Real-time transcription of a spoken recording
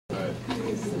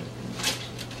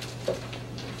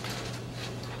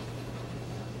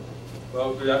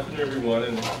Well, good afternoon, everyone,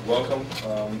 and welcome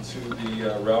to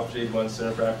the Ralph Bunche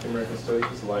Center for African American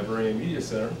Studies, Library and Media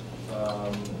Center.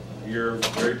 We're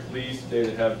very pleased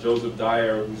today to have Joseph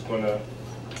Dyer, who's going to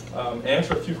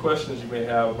answer a few questions you may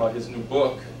have about his new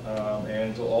book,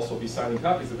 and he'll also be signing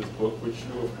copies of his book, which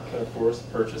you can, of course,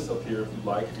 purchase up here if you'd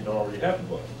like, if you don't already have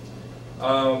the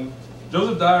book.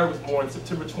 Joseph Dyer was born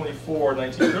September 24,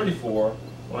 1934,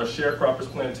 on a sharecropper's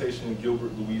plantation in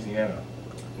Gilbert, Louisiana.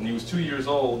 When he was 2 years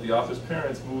old, the author's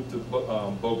parents moved to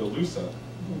Bogalusa,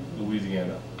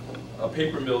 Louisiana, a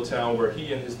paper mill town where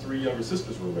he and his 3 younger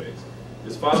sisters were raised.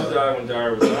 His father died when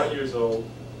Dyer was 9 years old,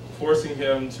 forcing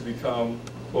him to become,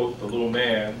 quote, the little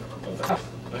man of the house,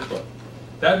 unquote.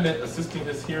 That meant assisting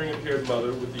his hearing-impaired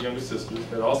mother with the younger sisters.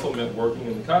 That also meant working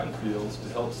in the cotton fields to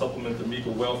help supplement the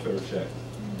meager welfare check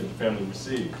that the family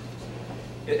received.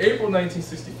 In April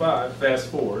 1965, fast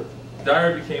forward,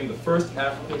 Dyer became the first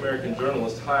African-American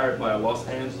journalist hired by a Los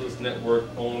Angeles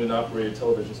network-owned and operated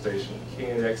television station,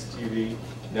 KNX-TV,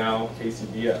 now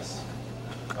KCBS.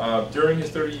 During his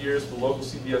 30 years for the local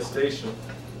CBS station,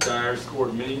 Dyer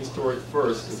scored many historic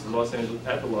firsts at the Los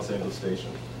Angeles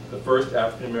station. The first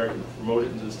African-American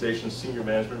promoted into the station's senior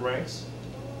management ranks,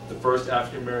 the first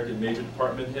African-American major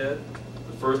department head,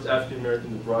 the first African-American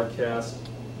to broadcast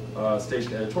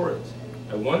station editorials.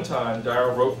 At one time,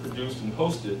 Dyer wrote, produced, and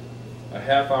hosted a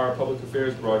half-hour public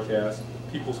affairs broadcast,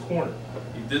 People's Corner.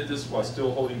 He did this while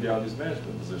still holding down his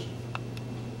management position.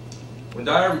 When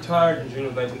Dyer retired in June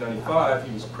of 1995,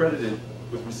 he was credited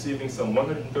with receiving some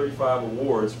 135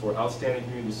 awards for outstanding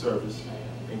community service,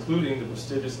 including the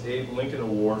prestigious Abe Lincoln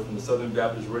Award from the Southern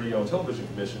Baptist Radio and Television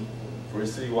Commission for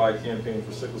his citywide campaign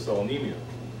for sickle cell anemia,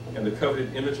 and the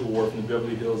coveted Image Award from the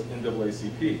Beverly Hills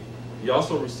NAACP. He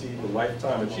also received the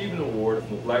Lifetime Achievement Award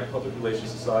from the Black Public Relations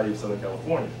Society of Southern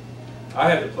California. I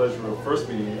had the pleasure of first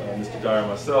meeting Mr. Dyer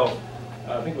myself.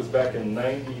 I think it was back in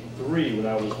 '93 when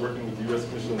I was working with the U.S.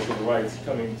 Commission on Civil Rights,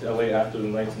 coming to LA after the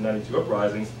 1992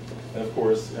 uprisings. And of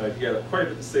course, he had quite a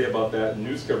bit to say about that and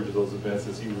news coverage of those events,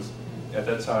 as he was at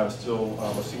that time still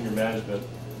in senior management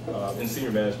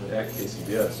at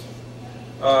KCBS.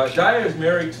 Dyer is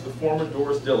married to the former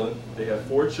Doris Dillon. They have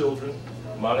 4 children,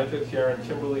 Monica, Karen,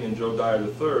 Kimberly, and Joe Dyer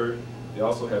III. They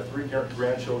also have 3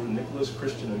 grandchildren, Nicholas,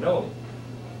 Christian, and Melanie.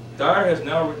 Dyer has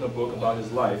now written a book about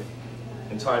his life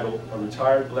entitled A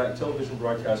Retired Black Television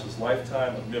Broadcaster's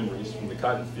Lifetime of Memories from the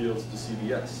Cotton Fields to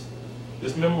CBS.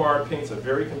 This memoir paints a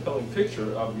very compelling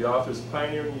picture of the author's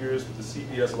pioneering years with the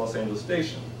CBS Los Angeles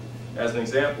station. As an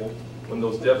example, when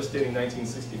those devastating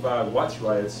 1965 Watts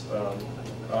riots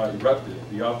erupted,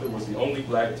 the author was the only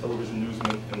black television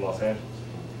newsman in Los Angeles.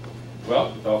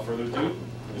 Well, without further ado,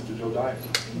 Mr. Joe Dyer.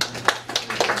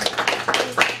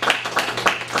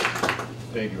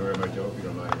 Thank you very much, Joe, if you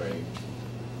don't mind if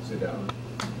I sit down.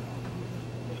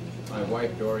 My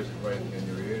wife, Doris, is right in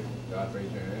your ear. God,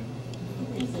 raise your hand.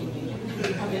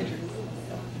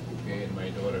 Okay, and my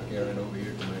daughter, Karen, over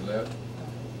here to my left.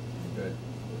 Good.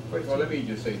 First of all, let me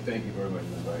just say thank you very much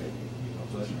for inviting me. My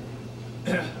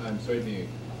pleasure. I'm certainly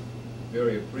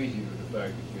very appreciative of the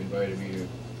fact that you invited me to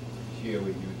share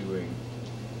with you during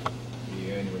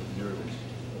the annual observance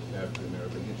of African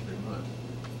American History Month.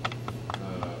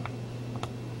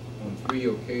 On 3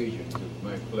 occasions, it was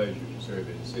my pleasure to serve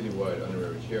as a citywide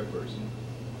honorary chairperson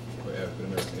for African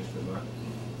American History Month.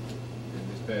 And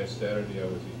this past Saturday, I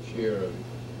was the chair of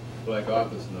Black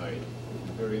Authors Night. It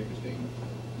was very interesting,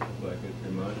 Black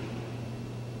History Month.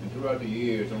 And throughout the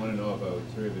years, on and off, I would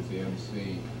serve as the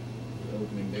MC for the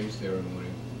opening day ceremony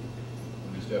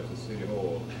on the steps of City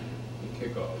Hall, the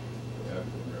kickoff for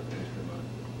African American History Month.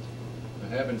 Now,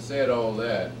 having said all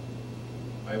that,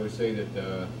 I would say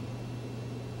that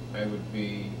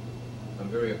I'm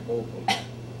very hopeful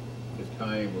the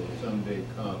time will someday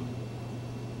come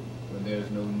when there's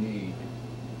no need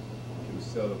to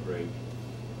celebrate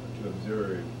or to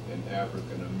observe an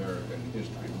African American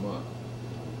History Month,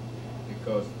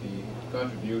 because the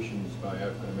contributions by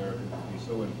African Americans will be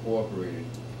so incorporated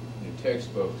in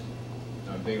textbooks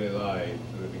in our daily lives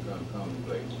that it become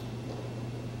commonplace.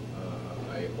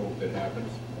 I hope that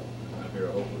happens. I'm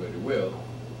very hopeful that it will,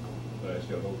 but I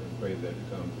still hope and pray that it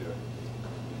becomes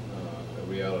a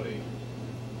reality.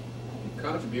 The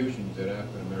contributions that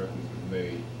African Americans have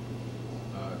made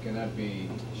cannot be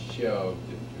shelved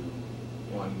into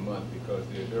one month because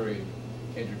they're very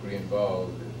intricately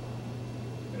involved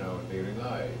in our daily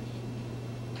lives.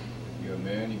 If you're a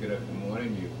man, you get up in the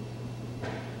morning, you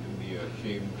do the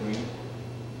shave and cream,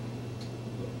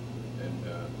 and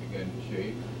begin to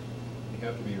shave. You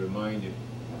have to be reminded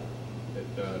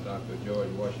that Dr. George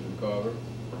Washington Carver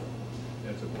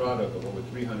had that's a product of over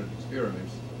 300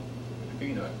 experiments with the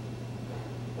peanut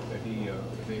that he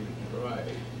was able to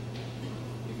provide.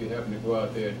 If you happen to go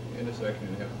out there at the intersection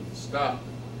and happen to stop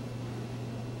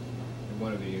in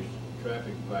one of these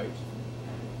traffic lights,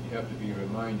 you have to be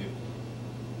reminded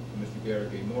of Mr.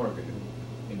 Garrick A. Morgan,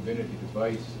 who invented the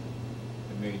device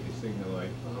that made the signal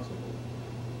light possible.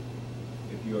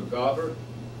 If you're a golfer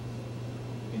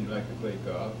and you like to play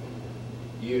golf,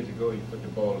 years ago you put the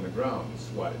ball on the ground and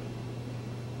swat it.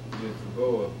 Years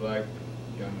ago, a black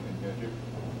young inventor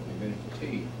invented the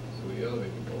tee, so he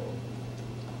elevated the ball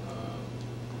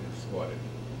and swat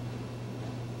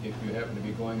it. If you happen to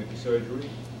be going into surgery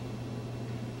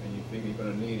and you think you're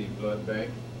going to need a blood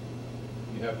bank,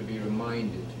 you have to be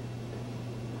reminded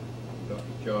of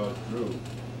Dr. Charles Drew.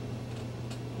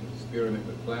 His experiment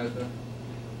with plasma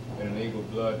that enabled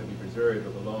blood to be preserved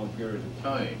over long periods of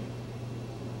time.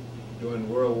 During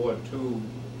World War II,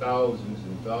 thousands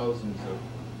and thousands of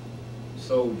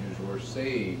soldiers were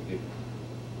saved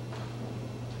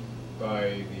by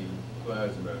the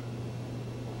plasma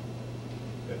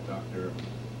that Dr.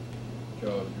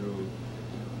 Charles Drew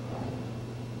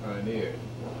pioneered.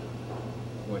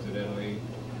 Coincidentally,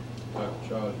 Dr.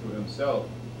 Charles Drew himself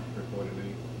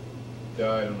reportedly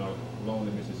died on a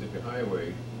lonely Mississippi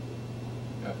highway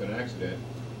after an accident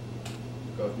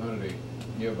because none of the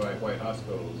nearby white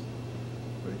hospitals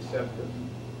would accept him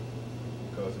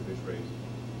because of his race.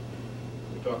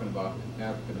 We're talking about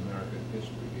African American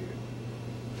history here.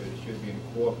 That it should be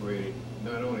incorporated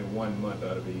not only 1 month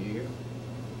out of a year,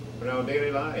 but in our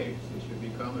daily lives. It should be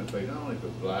commonplace, not only for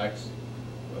blacks,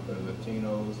 but for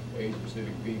Latinos, Asian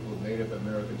Pacific people, Native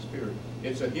American spirit.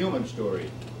 It's a human story.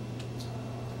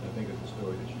 I think it's a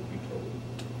story that should be told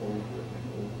over and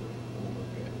over and over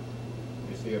again.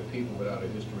 They say a people without a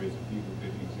history is a people that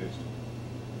didn't exist.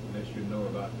 Unless you know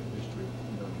about the history,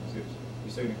 you don't exist.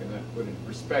 You certainly cannot put in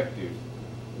perspective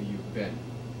where you've been,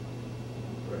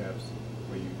 perhaps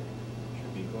where you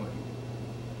should be going.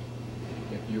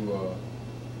 If you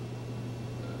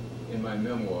in my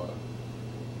memoir,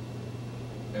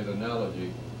 as an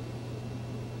analogy,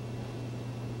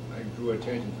 I drew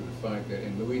attention to the fact that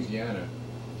in Louisiana,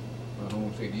 my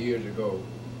home state, years ago,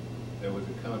 there was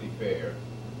a county fair.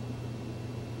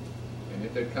 And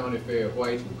at that county fair,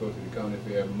 whites would go to the county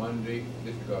fair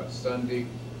Sunday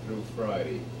through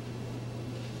Friday.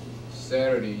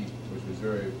 Saturday was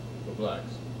reserved for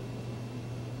blacks.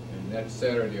 And that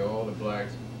Saturday, all the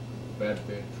blacks,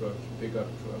 flatbed trucks, pickup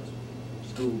trucks,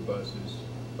 school buses,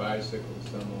 bicycles,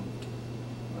 some of them,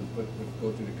 would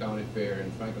go to the county fair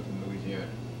in Franklinton,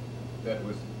 Louisiana. That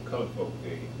was Colored Folk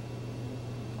Day.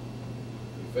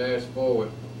 You fast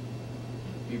forward,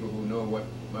 people who know what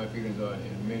my feelings are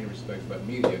in many respects about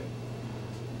media,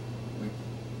 we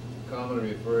commonly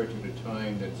refer to the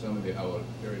time that some of our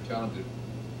very talented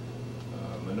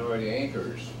minority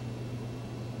anchors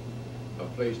are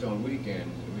placed on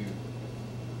weekends, and we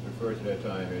refer to that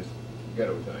time as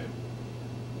ghetto time.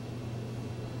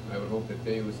 I would hope that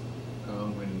day was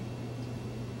come when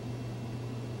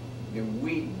the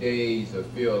weekdays are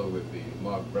filled with the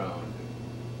Mark Brown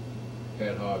and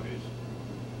Pat Harveys.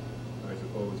 I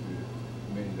suppose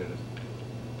the many that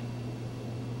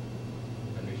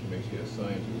I guess you may see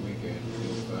assigned to the weekend,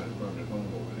 you'll find a permanent home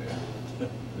over there.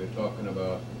 We're talking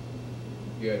about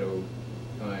ghetto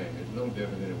time. It's no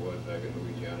different than it was back in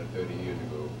Louisiana 30 years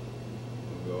ago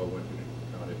when we all went to the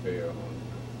county fair on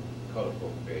Colored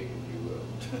Folk Day, if you will.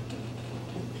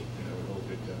 And I would hope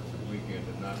that the weekend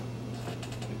is not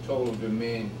the total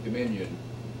dominion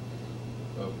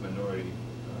of minority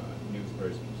news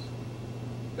persons.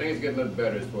 Things get a little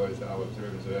better as far as our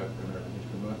observance of African American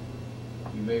History Month.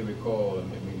 You may recall,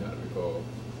 and may not recall,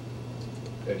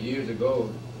 that years ago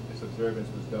this observance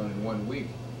was done in 1 week.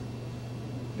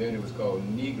 Then it was called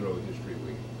Negro History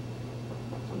Week.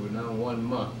 So we're now 1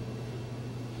 month.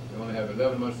 We only have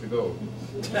 11 months to go.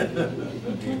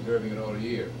 We'll be observing it all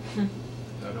year.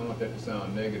 I don't want that to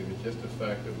sound negative. It's just a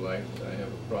fact of life that I have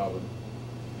a problem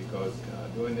because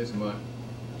during this month,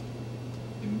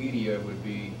 the media would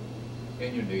be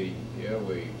inundating the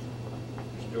airwaves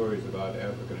with stories about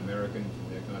African Americans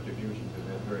and their contributions, and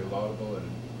that's very laudable,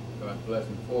 and God bless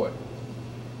them for it.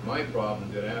 My problem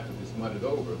is that after this month is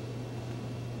over,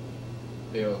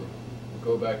 they'll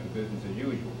go back to business as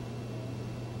usual.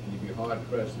 And you'd be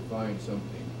hard-pressed to find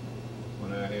something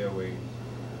on our airwaves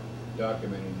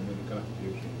documenting the many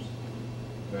contributions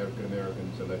of African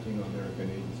Americans, Latino American,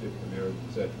 Asian Pacific American,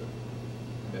 etc.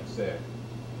 And that's sad.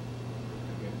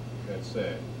 Again, that's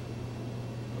sad.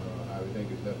 I would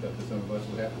think it's left up to some of us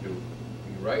who have to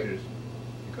be writers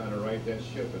to kind of right that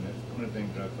ship, and that's one of the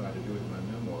things that I tried to do with my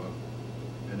memoir,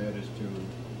 and that is to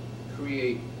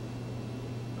recreate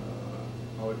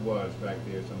how it was back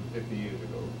there some 50 years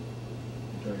ago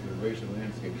in terms of the racial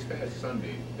landscape. This past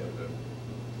Sunday, there was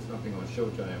something on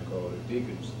Showtime called The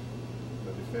Deacons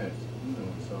of Defense. No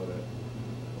one saw that.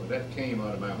 Well, that came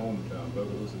out of my hometown,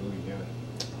 Bogalusa, Louisiana.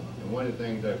 And one of the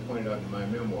things I pointed out in my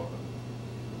memoir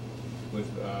was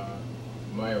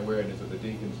my awareness of the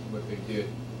Deacons, what they did,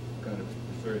 kind of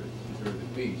preserve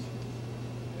the peace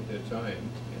at that time.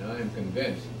 And I am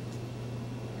convinced,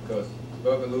 because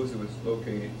Bogalusa was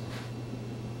located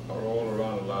all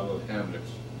around a lot of little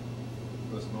hamlets,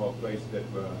 little small places that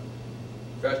were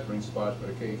festering spots for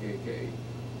the KKK.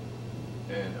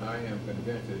 And I am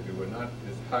convinced that if it were not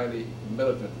this highly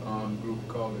militant armed group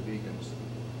called the Deacons,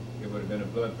 it would have been a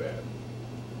bloodbath.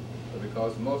 But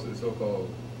because most of the so-called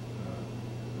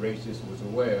racists was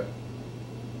aware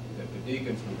that the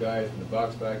Deacons were guys from the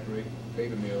box factory,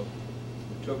 paper mill,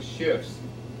 who took shifts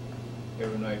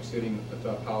every night sitting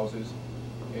atop houses,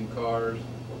 in cars,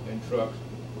 in trucks.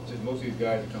 Since most of these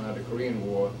guys had come out of the Korean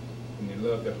War and they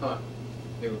loved to hunt,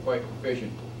 they were quite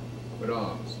proficient with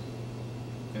arms.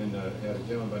 And had a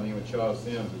gentleman by the name of Charles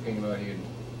Sims who came out here and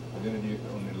was interviewed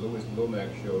on the Louis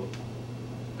Lomax show.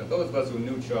 Now those of us who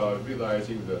knew Charles realized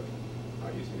he was a, how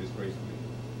you say this gracefully,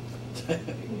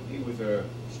 he was a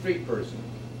street person.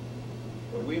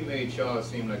 But we made Charles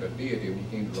seem like a deity when he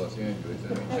came to Los Angeles.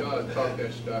 I mean, Charles talked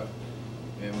that stuff.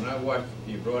 And when I watched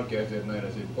the broadcast that night,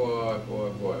 I said, boy,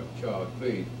 Charles,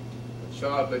 please. But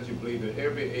Charles let you believe that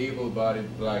every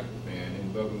able-bodied black man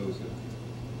in Bogalusa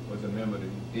was a member of the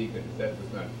Deacons. That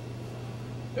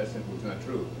simply was not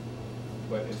true.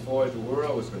 But as far as the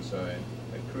world was concerned,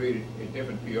 it created a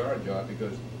different PR job,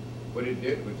 because what it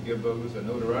did was give Bogalusa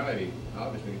notoriety,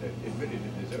 obviously, that it really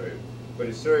didn't deserve. But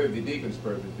it served the Deacons'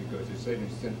 purpose, because it certainly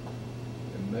sent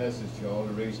a message to all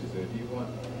the races that if you want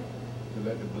to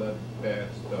let the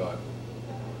bloodbath start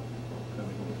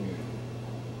coming to the community,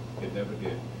 it never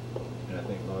did. And I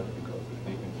think largely because of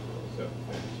the Deacons'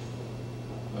 self-defense.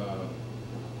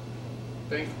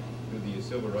 Thanks to the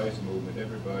civil rights movement,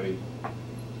 everybody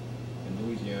in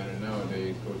Louisiana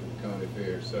nowadays goes to the county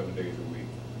fair 7 days a week.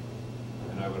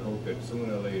 And I would hope that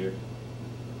sooner or later,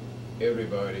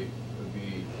 everybody would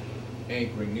be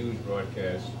anchoring news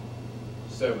broadcasts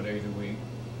 7 days a week.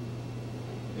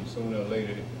 And sooner or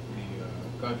later, the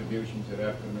contributions that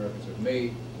African Americans have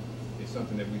made is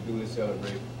something that we duly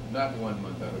celebrate, not 1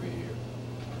 month out of a year,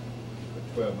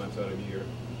 but 12 months out of a year,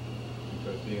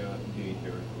 because they are indeed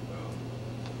very profound.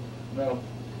 Now,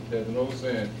 there's an old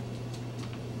saying,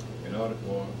 in order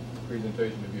for a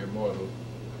presentation to be immortal,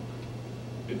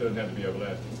 it doesn't have to be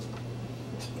everlasting.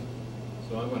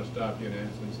 So I'm going to stop here and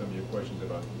answer some of your questions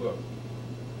about the book.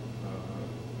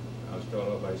 I'll start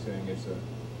off by saying it's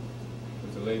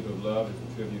a labor of love.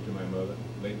 It's a tribute to my mother,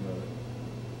 late mother,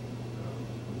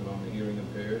 who's along the hearing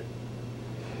impaired.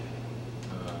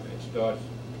 It starts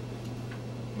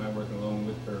my working along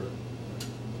with her,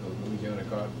 those Louisiana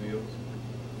cotton fields.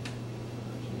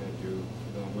 She had to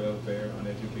be on welfare,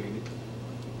 uneducated.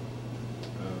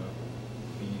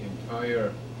 The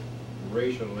entire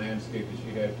racial landscape that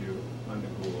she had to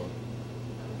undergo,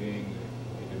 being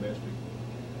a domestic,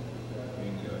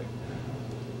 being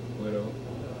a widow,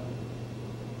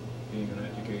 being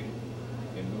uneducated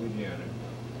in Louisiana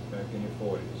back in the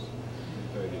 40s and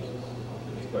 30s,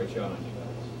 is quite challenging.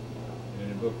 And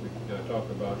in the book we talk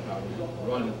about how we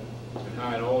run and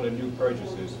hide all the new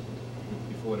purchases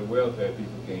before the welfare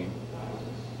people came.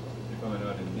 They found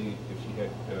out indeed if she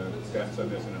had gotten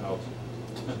something else in the house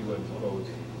she wasn't supposed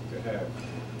to have.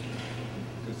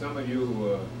 To some of you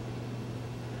who are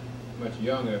much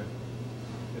younger,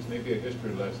 this may be a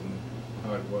history lesson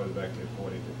how it was back there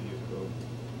 40, 50 years ago.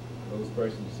 Those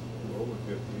persons who are over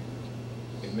 50,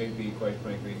 it may be, quite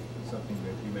frankly, something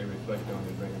that you may reflect on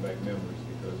and bring back memories,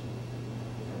 because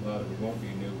a lot of it won't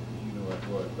be new, because you know what it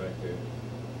was back there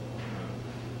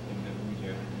in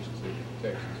Louisiana, Mississippi,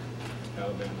 Texas,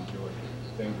 Alabama, Georgia.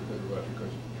 Things were pretty rough,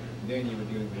 because then you were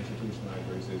dealing with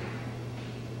institutionalized racism.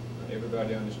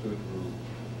 Everybody understood the rule.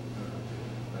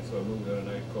 I saw a movie the other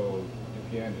night called The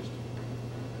Pianist.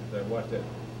 As I watched that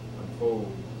unfold,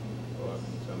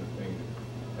 some of the things that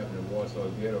happened in Warsaw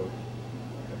Ghetto,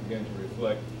 I began to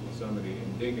reflect on some of the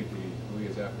indignities we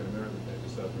as African Americans had to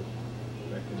suffer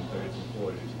back in the 30s and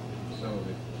 40s. Some of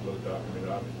it was a little documented.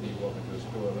 Obviously, you walk into a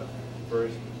store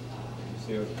first, the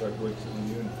sales clerk works on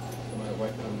you, and somebody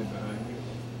white comes in behind you.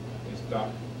 They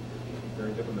stop,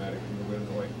 very diplomatic, and you're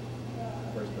with a white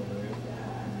person over there.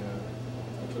 And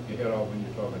you took your head off when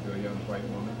you're talking to a young white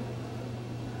woman.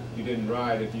 You didn't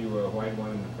ride if you were a white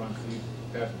woman in the front seat,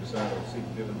 passenger side of the seat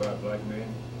driven by a black man.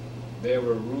 There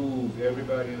were rules.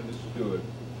 Everybody understood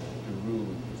the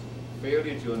rules.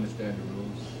 failure to understand the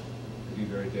rules could be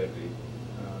very deadly.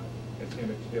 As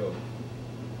Emmett Till,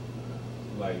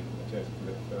 life, attached to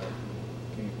that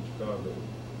came from Chicago,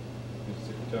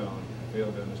 Mississippi town,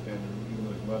 failed to understand the rules, even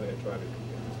though his mother had tried to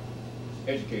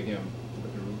educate him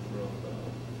what the rules were all about.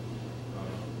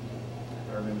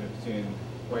 I remember seeing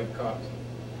white cops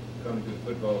coming to the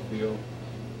football field,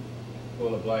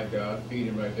 full of black guys, feed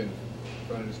him right there in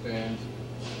front of the stands,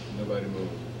 nobody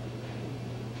moved.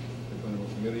 It's one of the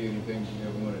most humiliating things you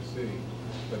ever want to see,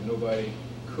 but nobody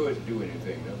could do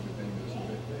anything. That was the thing.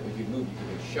 If you moved, you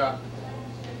could get shot,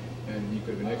 and you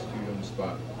could have been executed on the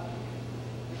spot.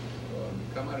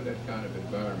 Come out of that kind of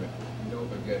environment, you don't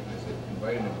forget, I said,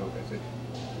 inviting the book, I said,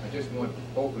 I just want,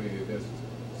 hopefully, if there's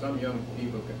some young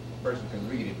person can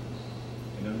read it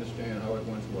and understand how it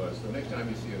once was. So next time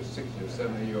you see a 60 or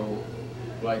 70-year-old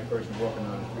black person walking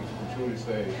down the street, you can truly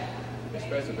say,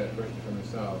 especially if that person from the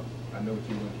South, I know what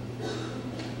you went through,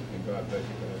 and God bless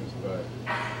you for having survived.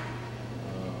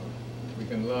 We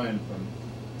can learn from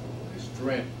the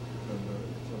strength from the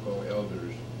so-called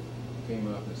elders who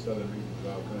came out in the southern regions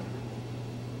of our country.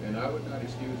 And I would not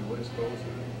excuse the West Coast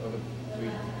or other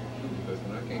regions too, because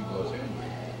when I came to Los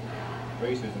Angeles,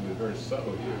 racism was very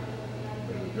subtle here,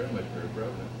 but it was very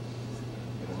prevalent.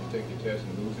 You know, you take your test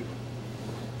and lose it.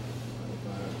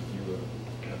 You were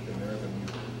African American, you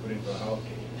put into a house,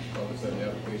 all of a sudden the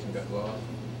application got lost.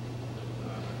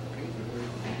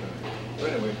 But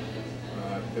anyway,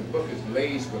 the book is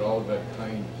laced with all that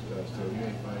kind of stuff, so you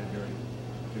may find it very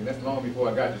interesting. That's long before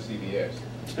I got to CBS.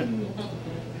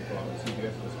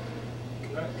 CBS was.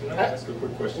 Can I ask a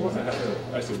quick question? I have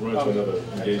to actually run to another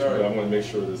engagement, but I want to make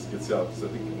sure this gets out because I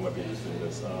think people might be interested in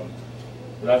this.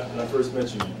 When I first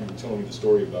met you, you were telling me the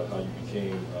story about how you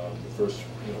became the first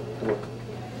reporter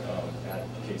at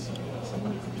KCBS. I'm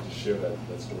wondering if you could just share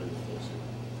that story with us.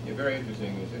 Yeah, very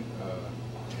interesting, isn't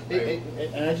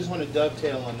it? And I just want to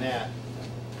dovetail on that.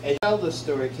 As you tell the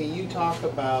story, can you talk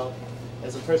about,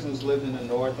 as a person who's lived in the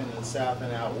North and the South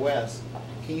and out West,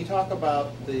 can you talk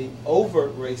about the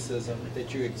overt racism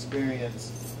that you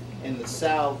experienced in the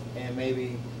South and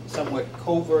maybe somewhat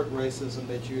covert racism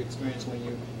that you experienced when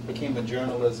you became a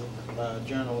journalist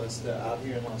out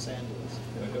here in Los Angeles?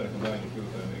 I try to combine the two,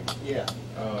 I think. Yeah.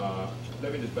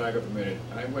 Let me just back up a minute.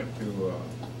 I went to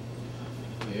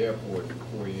the airport for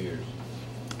 4 years.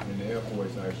 In the Air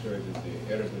Force, I served as the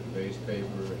editor of the base paper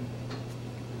and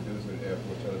producer of the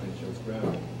airport television show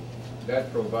Scramble.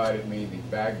 That provided me the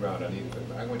background I needed.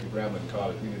 I went to Grambling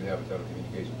College. We didn't have a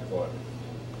telecommunications department.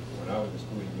 When I was in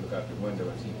school, you could look out the window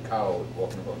and see cows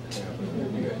walking across the campus.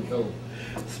 We had no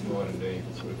modern day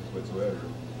whatsoever.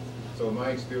 So my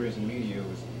experience in media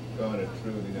was garnered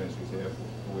through the United States Air Force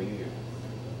for 4 years.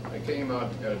 I came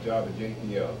out and got a job at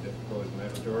JPL, just because of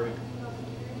laboratory.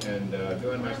 And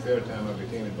during my spare time, I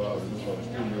became involved with what's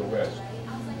called Studio West.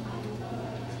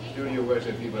 Studio West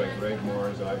had people like Greg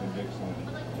Morris, Ivan Dixon,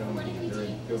 and gentlemen who were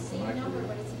very good for my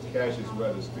career, Cassius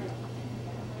Weathersfield.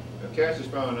 Now, Cassius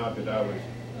found out that I was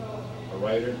a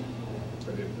writer,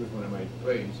 because it was one of my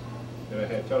plays, that I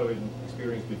had television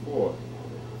experience before.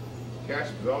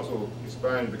 Cassius was also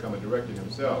aspiring to become a director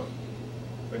himself.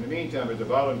 But in the meantime, as a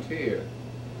volunteer,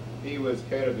 he was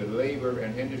head of the Labor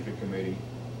and Industry Committee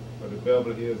for the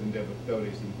Beverly Hills and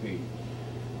WCP.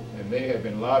 And they had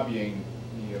been lobbying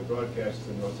the broadcasters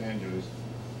in Los Angeles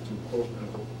to, quote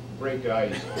unquote, break the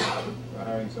ice by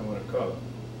hiring someone of color.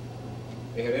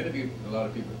 They had interviewed a lot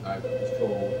of people, I was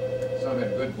told. Some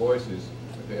had good voices,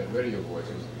 but they had radio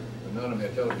voices, but none of them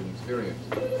had television experience.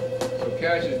 So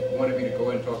Cassius wanted me to go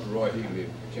in and talk to Roy Healy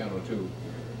at Channel 2.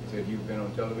 He said, "You've been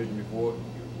on television before,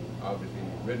 you've obviously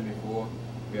written before,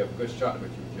 we have a good shot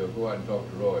with you, Joe. Go out and talk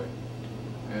to Roy."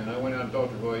 And I went out and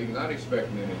talked to Roy, not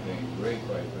expecting anything great,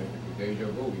 quite frankly, deja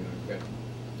vu, you know.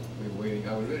 We were waiting.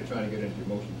 I was really trying to get into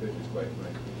motion pictures, quite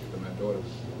frankly. So my daughter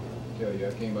would tell you,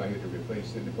 I came out here to replace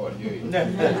Sidney Poitier.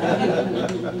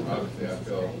 Obviously, I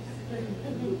fell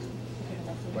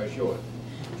quite short.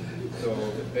 So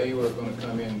they were going to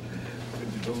come in to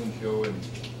the Boone Show and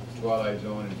Twilight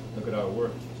Zone and look at our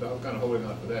work. So I was kind of holding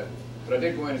on for that. But I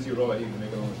did go in and see Roy Healy, to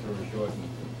make a long story short. And,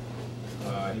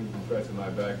 he was impressed with my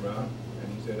background. And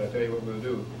he said, "I'll tell you what we'll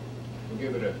do. We'll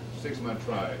give it a 6-month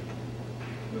try.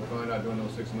 We'll find out during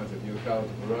those 6 months if you're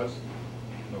talented for us,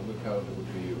 or we're talented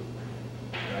for you."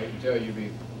 Now, I can tell you'll be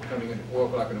coming in at 4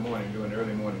 o'clock in the morning doing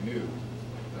early morning news.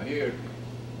 Now here,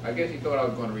 I guess he thought I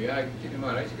was going to react. Keep in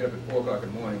mind, I used to get up at 4 o'clock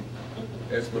in the morning,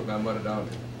 escort my mother down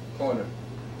the corner,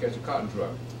 catch a cotton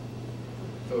truck.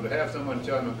 So to have someone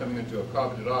tell me I'm coming into a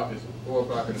carpeted office at 4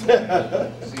 o'clock in the morning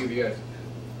at CBS,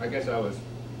 I guess I was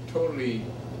totally,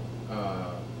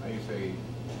 how you say,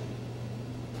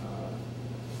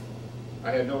 I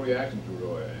had no reaction to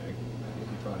Roy. I think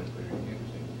he found it pretty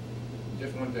interesting.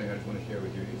 Just one thing I just want to share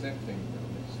with you. It's interesting.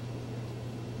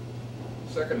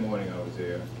 The second morning I was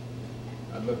there,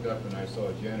 I looked up and I saw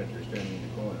a janitor standing in the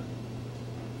corner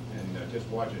and just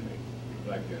watching me, a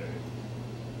black janitor.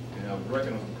 And I was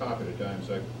working on some copy at the time,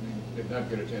 so I did not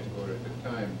get a chance to go there at the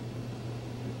time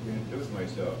to introduce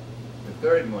myself. The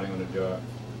third morning on the job,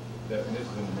 and this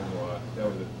is in the memoir, there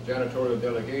was a janitorial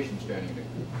delegation standing at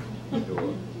the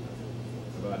door.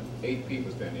 About 8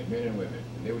 people standing, men and women,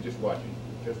 and they were just watching,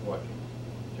 just watching,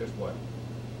 just watching.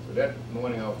 So that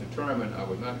morning I was determined I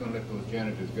was not going to let those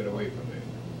janitors get away from me.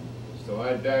 So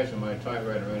I dashed on my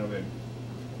typewriter and ran over and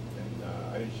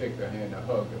I didn't shake their hand, I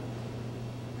hugged them.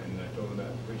 And I told them I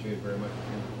appreciate it very much if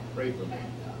you pray for me.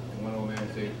 And one old man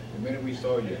said, the minute we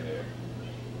saw you in there,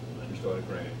 we started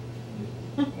crying.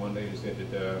 One lady said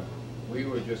that we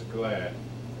were just glad.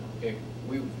 If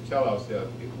we would tell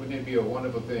ourselves, wouldn't it be a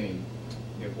wonderful thing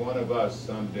if one of us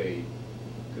someday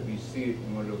could be seated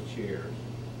in one of those chairs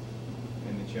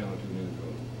in the Channel 2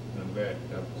 newsroom. And I'm glad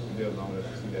I've lived long enough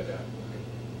to see that happen.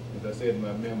 As I said in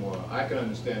my memoir, I can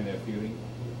understand that feeling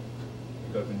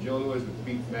because when Joe Louis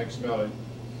beat Max Mellon,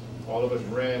 all of us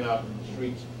ran out in the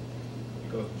streets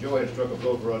because Joe had struck a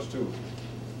blow for us too.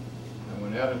 And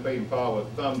when Alan Peyton Powell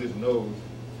thumbed his nose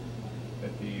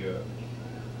at the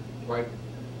white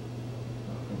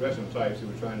congressional types who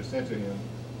were trying to censor him,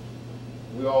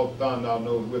 we all thumbed our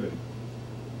nose with him.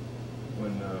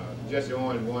 When Jesse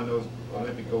Owens won those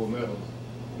Olympic gold medals,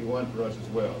 he won for us as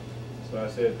well. So I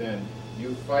said then,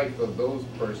 you fight for those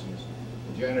persons,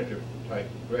 the janitor type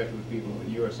graduate people, with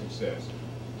your success.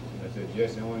 And I said,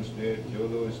 Jesse Owens did, Joe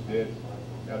Louis did,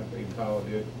 Alan Peyton Powell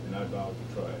did, and I vowed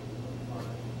to try it.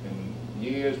 And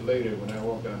years later, when I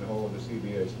walked down the hall of the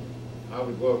CBS, I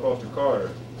would go across the corridor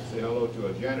and say hello to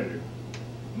a janitor,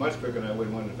 much quicker than I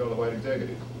would one of the fellow white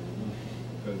executives,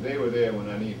 because they were there when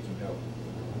I needed some help.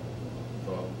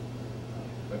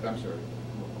 But I'm sorry,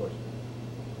 of course.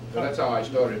 So that's how I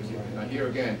started. Now here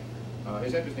again,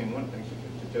 it's interesting, one thing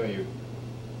to tell you.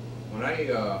 When I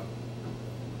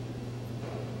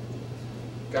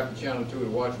got to Channel 2 to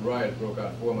watch riots broke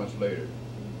out 4 months later,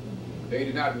 they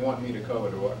did not want me to cover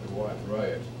the watch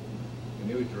riots. The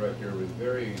news director was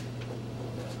very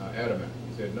adamant.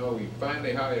 He said, no, we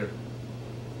finally hired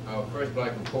our first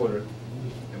black reporter,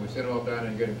 and we sent him off down there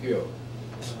and get him killed.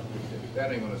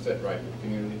 That ain't going to set right with the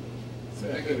community.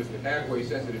 And I think it was halfway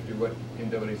sensitive to what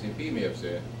NAACP may have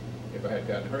said if I had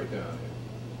gotten hurt down there.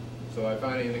 So I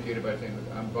finally indicated by saying,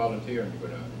 look, I'm volunteering to go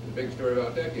down there. It's a big story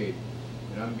about a decade.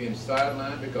 And I'm being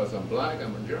sidelined because I'm black,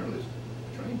 I'm a journalist,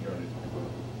 a trained journalist.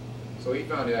 So he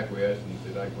finally acquiesced and he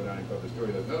said, I can go down and cover the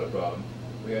story. There's another problem.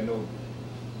 We had no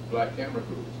black camera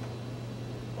crews.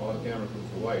 All the camera crews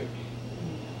were white.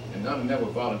 And none of them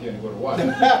were volunteering to go to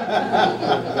Washington.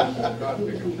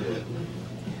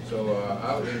 So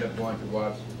I would end up going to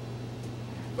Watts,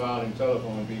 filing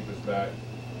telephone people's back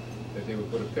that they would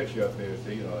put a picture up there and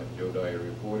say, you know, like Joe Dyer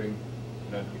reporting,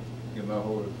 and I'd give my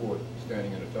whole report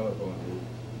standing in a telephone booth.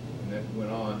 And that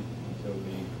went on until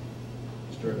the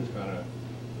disturbance kind of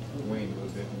waned a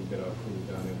little bit and we get our crews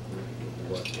down there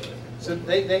to Watts. So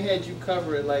they had you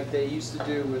cover it like they used to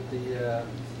do with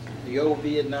the old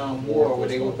Vietnam War, where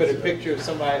they would put a picture of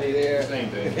somebody there same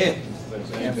thing.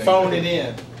 and phone it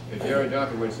in. As Jerry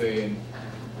Duncan would say,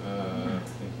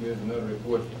 here's another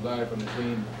report live from the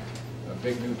scene, a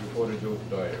big news reporter, Joe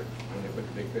Dyer. And they put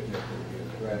the big picture up over here.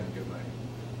 Right.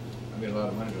 I made a lot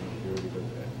of money on those here because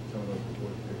some of those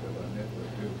reports picked up on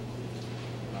network too.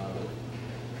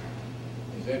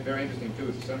 It's very interesting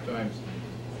too. Sometimes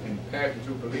in passing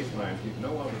through police lines,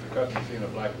 no one was accustomed to seeing a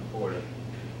black reporter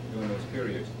during those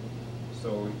periods.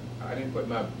 So I didn't put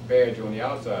my badge on the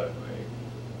outside of my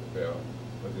belt,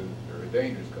 but it was very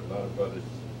dangerous because a lot of brothers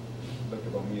looked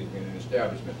upon me as being an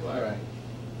establishment black, right.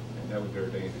 And that was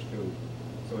very dangerous too.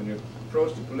 So when you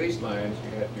approached the police lines,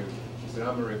 you had to, she said,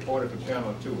 I'm a reporter for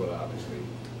Channel 2. Well, obviously,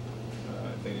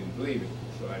 they didn't believe it.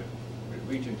 So I would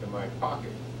reach into my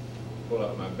pocket, pull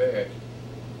out my badge,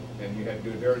 and you had to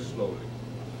do it very slowly.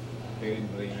 They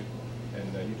didn't believe it.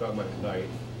 And you talk about tonight,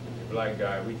 the black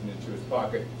guy reaching into his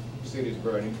pocket, city's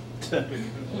burning.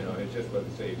 You know, it's just what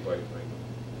they say, quite frankly.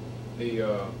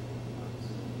 You're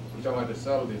talking about the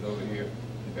subtleties over here.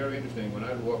 It's very interesting. When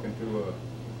I walk into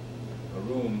a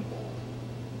room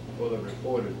full of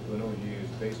reporters who in those years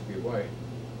basically white,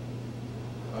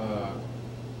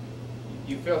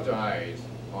 you felt their eyes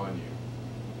on you.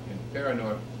 And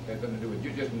paranoia has nothing to do with it.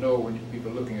 You just know when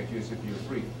people are looking at you as if you're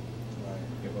free.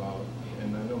 Right.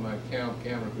 And I know my camera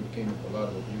crew came with a lot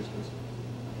of abuse because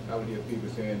I would hear people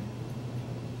saying,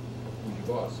 who's your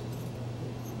boss?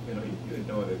 You know, you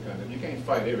know that kind of, you can't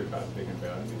fight every cotton picking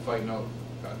battle. You're fighting all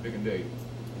cotton picking day.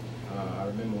 I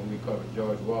remember when we covered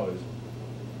George Wallace,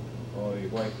 all the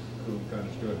white crew kind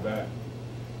of stood back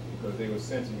because they were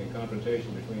sensing a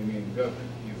confrontation between me and the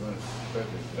governor. He was running for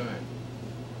president at the time.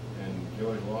 And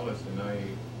George Wallace and I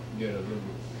did a little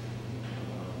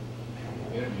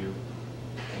interview.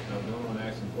 I was only going to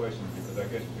ask some questions because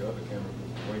I guess the other camera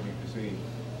was waiting to see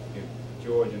if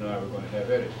George and I were going to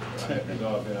have edits. I had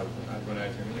resolved that I was going to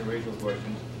ask him any racial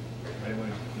questions. I didn't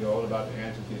want to hear all about the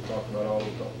answers. He talked about all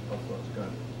across the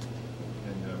country.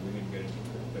 And we didn't get into it.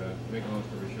 To make a long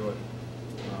story short,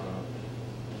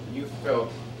 you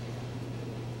felt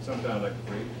sometimes like a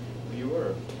freak. You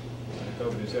were. When I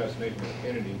covered the assassination of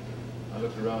Kennedy, I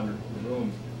looked around the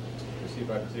room to see if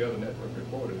I could see other network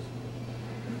reporters.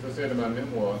 And as I said in my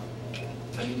memoir,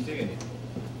 I didn't see any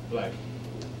black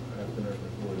African American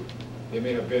reporters. They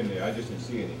may have been there, I just didn't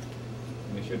see any.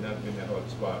 And they should not have been that hard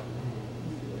spot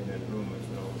in that room,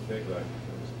 you know, take like,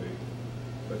 so to speak.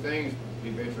 But things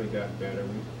eventually got better.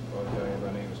 We all the time,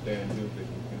 my name was Stan Duke, as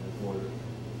you can reporter,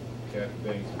 Kathy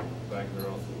Banks, black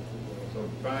girl. So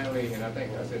finally, and I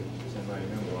think I said this in my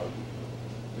memoir,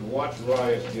 the Watch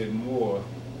riots did more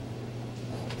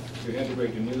to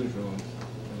integrate the newsroom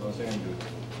in Los Angeles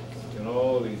than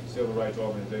all the civil rights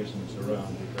organizations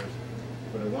surround, because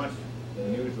for the once the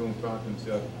newsroom found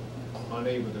themselves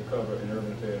unable to cover an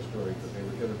urban affairs story because they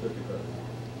were ill-equipped to cover.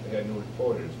 They had no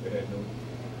reporters, they had no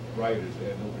writers, they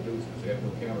had no producers, they had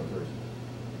no camera person.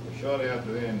 But shortly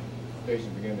after then,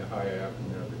 stations began to hire African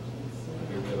Americans.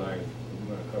 They realized if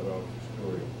we're going to cover all the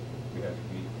story, we have to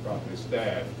be properly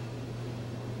staffed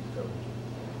to cover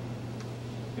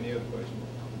it. Any other questions?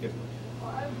 Yes, ma'am.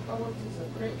 Well, I worked as a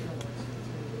print journalist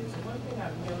for 3 years, and one thing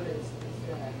I've noticed is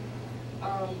that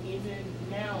even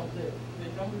now the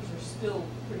numbers are still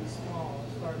pretty small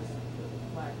as far as the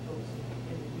black folks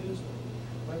in the newsroom.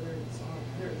 Whether it's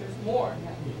there's more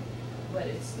happening, but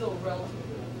it's still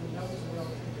relatively, the numbers are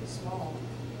relatively small.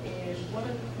 And one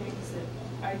of the things that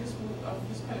I'm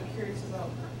just kind of curious about,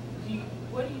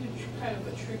 what do you kind of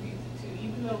attribute to,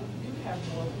 even though we do have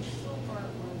more, we still aren't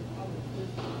really probably good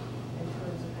in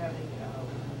terms of having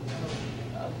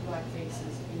black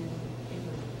faces in the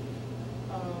movie.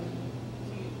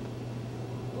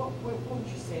 What would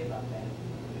you say about that? Do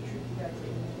you attribute that to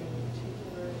anything in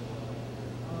particular?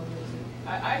 Or, is it,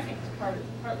 I think it's partly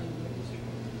the industry.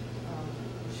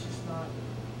 It's just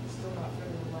still not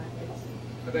fairly black faces.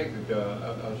 I think that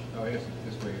I'll answer it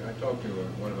this way. I talked to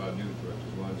one of our news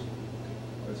directors once,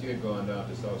 because he had gone down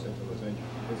to South Central Los Angeles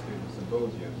to participate in a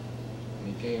symposium, and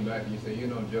he came back and he said, "You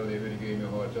know, Joe, they really gave me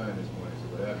a hard time this morning." I said,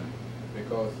 "What happened?"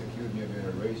 Because they accused me of being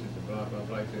a racist and blah blah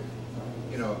blah. I said,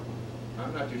 "You know,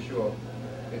 I'm not too sure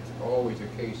it's always a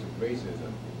case of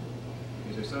racism.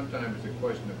 He said sometimes it's a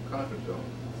question of comfort zone.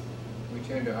 We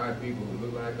tend to hire people who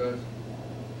look like us,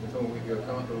 with whom we feel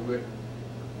comfortable with,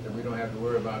 that we don't have to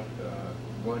worry about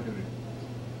going to the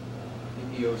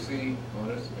EEOC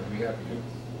on us, and we have to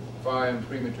fire them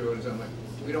prematurely or something like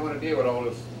that. We don't want to deal with all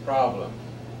this problem.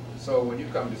 So when you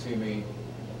come to see me,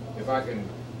 if I can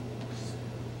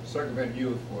circumvent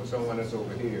you for someone that's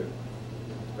over here,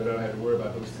 but I don't have to worry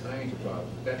about those kinds of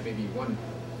problems, that may be one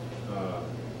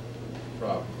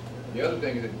problem. The other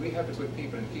thing is that we have to put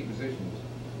people in key positions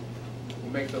who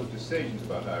make those decisions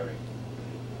about hiring.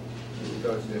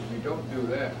 Because if you don't do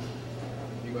that,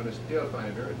 you're going to still find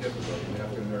it very difficult for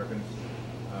African Americans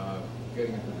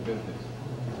getting into the business.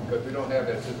 Because we don't have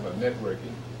that system of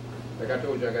networking. Like I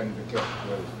told you, I got into Kelly,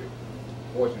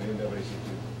 fortunately, NAACP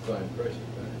fund pressure.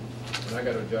 When I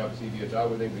got a job at CBS, I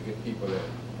was able to get people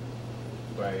there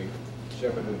by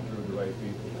shepherding through the right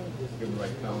people, giving the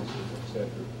right counsel, etc.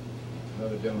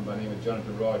 Another gentleman by the name of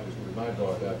Jonathan Rogers, who was my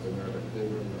boss after America, they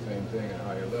were doing the same thing at a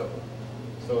higher level.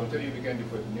 So until you begin to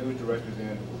put news directors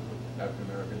in who were African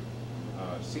American,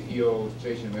 CEOs,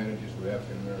 station managers who were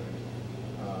African American,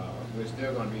 we're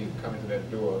still going to be coming to that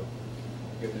door,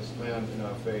 getting slammed in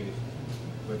our face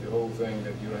with the whole thing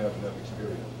that you don't have enough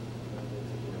experience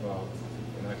involved.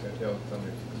 And I can tell some of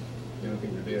the young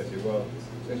people today, I say, well,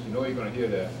 since you know you're going to hear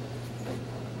that,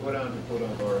 go down to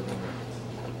Portland, Oregon,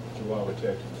 Chihuahua,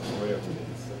 Texas, or wherever.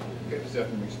 Get yourself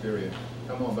some experience.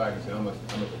 Come on back and say, I'm a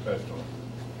professional.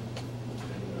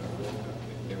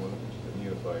 And they want to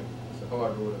neophyte. It's a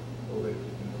hard road over it,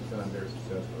 and it's not very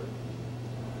successful.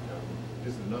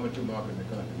 This is the #2 market in the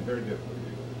country. It's very difficult to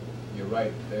do. You're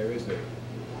right, there is a,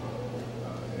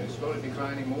 and it's slowly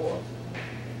declining more.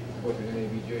 Go to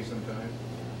NABJ sometimes,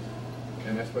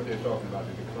 and that's what they're talking about,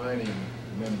 the declining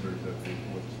members of the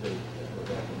state,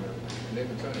 and they're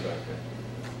concerned about that.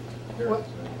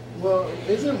 Well,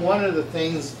 isn't one of the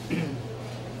things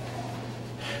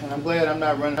and I'm glad I'm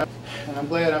not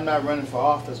running for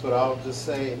office, but I'll just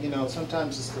say, you know,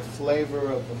 sometimes it's the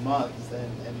flavor of the month and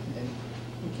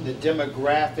the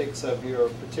demographics of your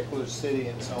particular city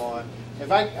and so on.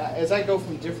 As I go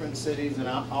from different cities, and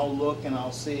I'll look and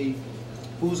I'll see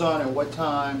who's on at what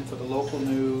time for the local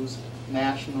news,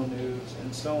 national news,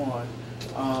 and so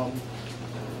on.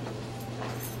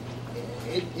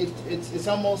 It's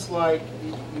almost like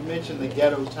you mentioned the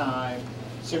ghetto time.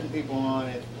 Certain people on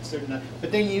it,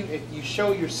 but then if you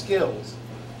show your skills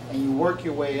and you work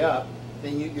your way up,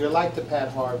 then you're like the Pat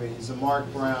Harveys, the Mark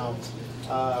Browns.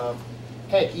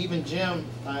 Heck, even Jim,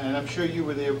 and I'm sure you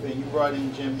were there, and you brought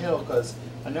in Jim Hill, because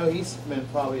I know he's been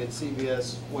probably at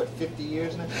CBS, what, 50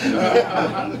 years now?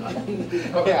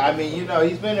 Yeah, I mean, you know,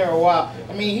 he's been there a while.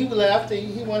 I mean, he left,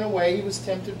 he went away, he was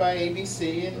tempted by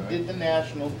ABC and did the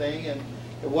national thing, and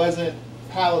it wasn't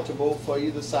palatable for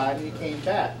either side, and he came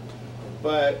back.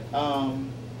 But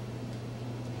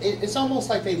it's almost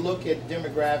like they look at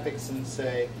demographics and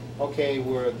say, okay,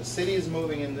 the city is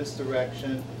moving in this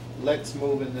direction, let's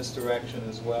move in this direction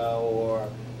as well, or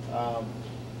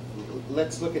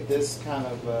let's look at this kind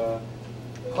of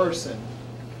person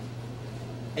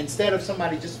instead of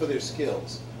somebody just for their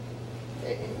skills.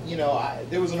 You know,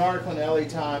 there was an article in the LA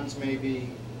Times maybe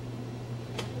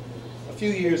a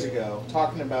few years ago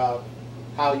talking about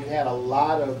how you had a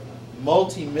lot of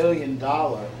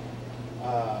multi-million-dollar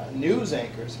news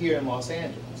anchors here in Los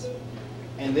Angeles.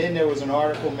 And then there was an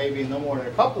article maybe no more than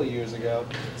a couple of years ago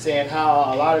saying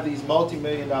how a lot of these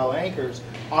multi-million-dollar anchors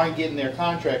aren't getting their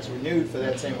contracts renewed for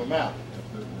that same amount.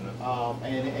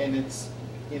 And it's,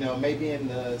 you know, maybe in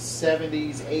the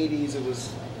 70s, 80s, it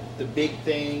was the big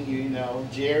thing. You know,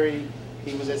 Jerry,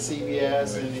 he was at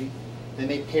CBS, and then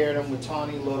they paired him with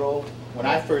Tawny Little. When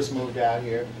I first moved out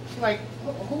here, I'm like,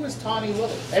 who is Tawny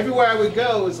Little? Everywhere I would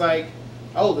go, it was like,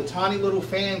 oh, the Tawny Little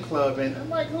fan club, and I'm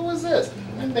like, who is this?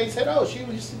 And they said, oh, she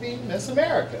used to be Miss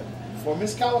America or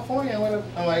Miss California.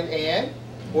 I'm like, and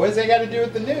what does that got to do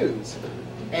with the news?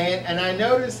 And I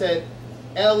noticed that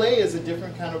LA is a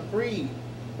different kind of breed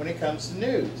when it comes to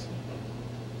news.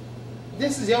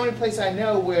 This is the only place I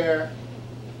know where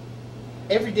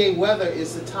everyday weather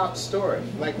is the top story,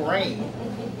 like rain.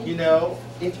 You know,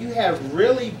 if you have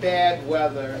really bad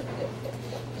weather,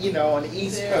 you know, on the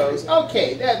East Coast,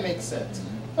 okay, that makes sense.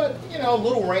 But, you know, a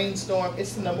little rainstorm,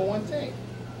 it's the #1 thing.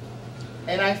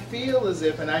 And I feel as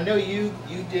if, and I know you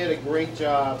did a great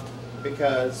job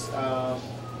because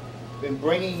in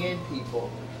bringing in people,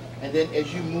 and then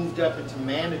as you moved up into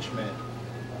management,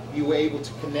 you were able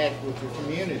to connect with your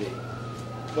community.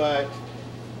 But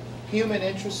human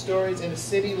interest stories in a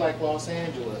city like Los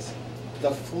Angeles,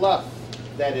 the fluff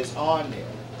that is on there,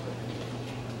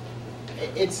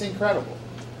 it's incredible.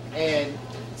 And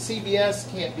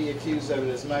CBS can't be accused of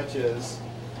it as much as,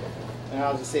 and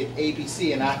I'll just say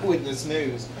ABC and Eyewitness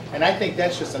News. And I think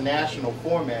that's just a national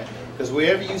format, because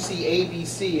wherever you see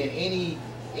ABC in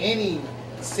any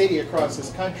city across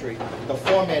this country, the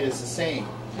format is the same.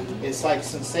 It's like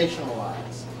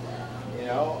sensationalized, you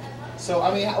know? So,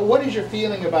 I mean, what is your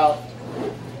feeling about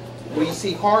when you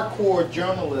see hardcore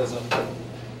journalism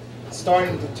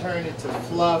starting to turn into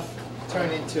fluff,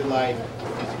 turn into like,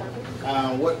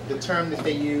 what the term that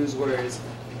they use, where it's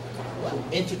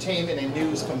entertainment and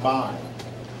news combined?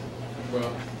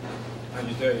 Well, I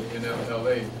can tell you, in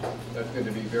LA, that's going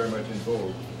to be very much in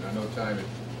vogue. I know time is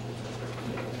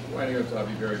winding up, so I'll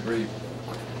be very brief.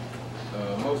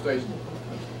 Most stations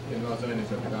in Los Angeles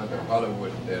have gone to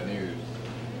Hollywood with their news.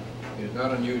 It is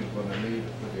not unusual for them to leave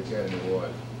with the Academy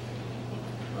Award,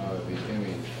 the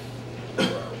Emmys,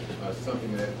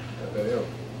 something that ilk.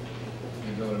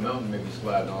 Even though the mountain may be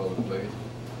sliding all over the place,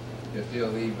 they still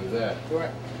leave with that.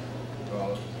 Correct.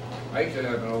 I used to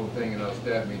have an old thing in our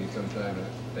staff meeting sometime, and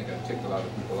I think I ticked a lot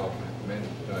of people off in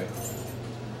management tonight.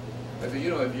 I said, you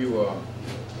know, if you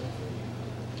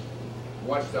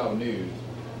watched our news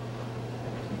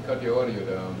and cut the audio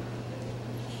down,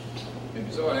 if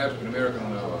you saw an African American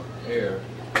on our air,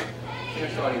 you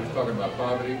thought he was talking about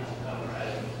poverty,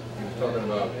 he was talking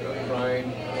about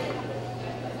crime,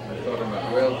 he was talking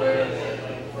about welfare.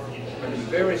 And it's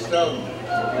very seldom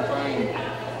that you find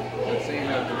that same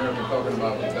African American talking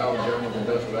about the Dow Jones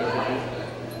industrial averages,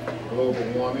 global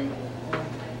warming,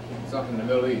 something in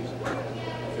the Middle East.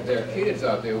 But there are kids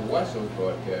out there who watch those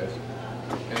broadcasts,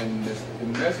 and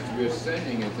the message we're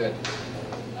sending is that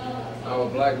our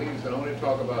black leaders can only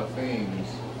talk about things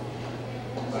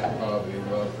like poverty,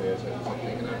 welfare, such.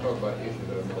 They cannot talk about issues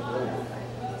that are more global.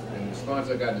 And the response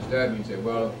I got in the staff meeting said,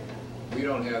 well, we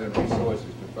don't have the resources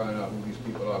to find out who these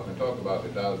people are. Can talk about the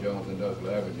Dow Jones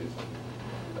industrial averages,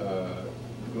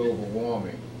 global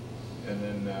warming, And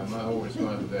then my whole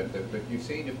response to that, but you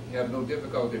seem to have no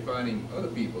difficulty finding other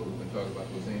people who can talk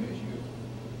about those same issues.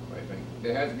 I think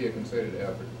there has to be a concerted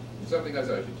effort. And something else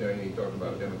I should tell you, you talked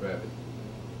about demographics.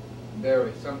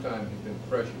 There sometimes has been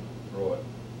pressure brought,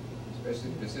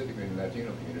 especially specifically in the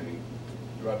Latino community,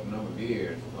 throughout a number of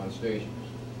years on stations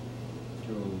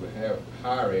to have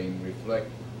hiring reflect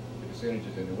the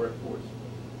percentages in the workforce.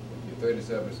 If you're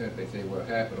 37%, they say, well,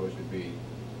 half of those should be,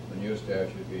 on your staff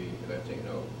should be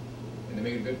Latino. And they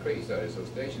made a good case out of it, so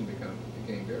stations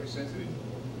became very sensitive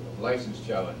of license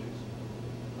challenges.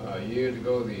 Years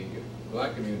ago, the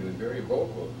black community was very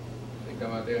vocal. They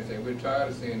come out there and say, we're tired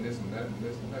of seeing this and that and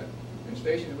this and that. And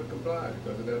stations would comply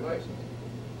because of their license.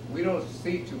 We don't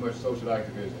see too much social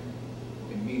activism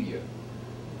in media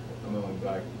among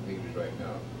black leaders right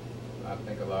now. I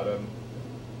think a lot of them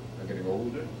are getting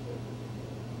older,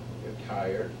 they're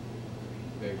tired,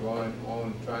 they're going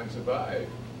on trying to survive.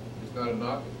 It's not a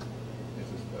knock, it's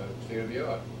a state of the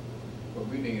art. What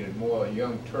we need is more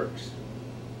young Turks,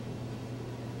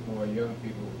 more young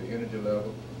people with the energy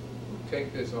level who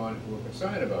take this on, who are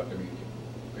concerned about the media.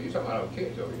 But you're talking about our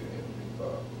kids over here,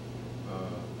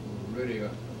 who really are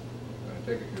going to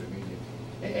take it to the media.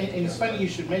 And it's funny you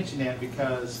should mention that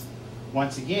because,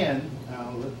 once again,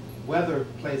 weather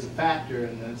plays a factor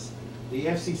in this. The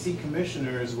FCC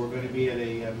commissioners were going to be at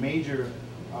a major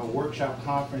workshop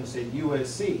conference at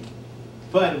USC,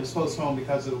 but it was postponed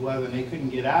because of the weather and they couldn't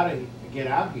get out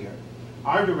here.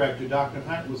 Our director, Dr.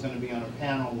 Hunt, was going to be on a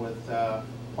panel with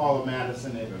Paula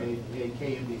Madison at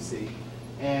KMBC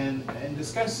and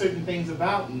discuss certain things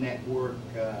about network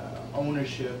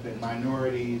ownership and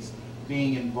minorities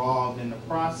being involved in the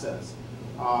process.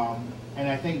 And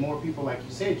I think more people, like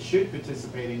you said, should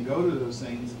participate and go to those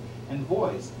things and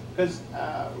voice. Because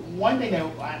one thing that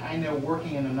I know,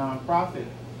 working in a nonprofit,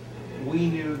 we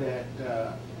knew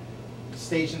that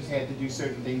stations had to do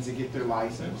certain things to get their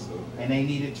license, and they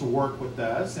needed to work with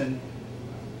us. And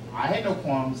I had no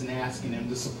qualms in asking them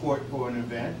to support for an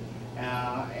event.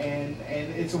 And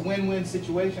it's a win-win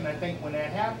situation, I think, when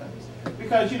that happens.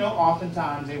 Because, you know,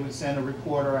 oftentimes they would send a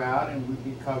reporter out and we'd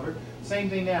be covered.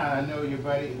 Same thing now. I know your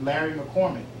buddy, Larry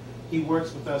McCormick. He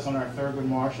works with us on our Thurgood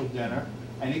Marshall dinner.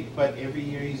 But every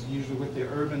year he's usually with the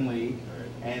Urban League.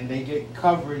 And they get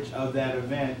coverage of that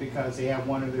event because they have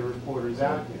one of their reporters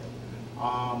out there.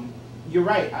 You're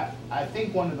right. I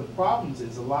think one of the problems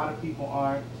is a lot of people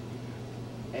aren't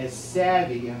as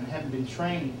savvy and haven't been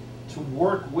trained to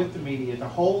work with the media, to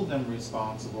hold them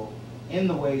responsible in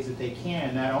the ways that they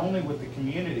can, not only with the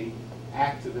community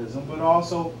activism, but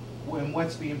also in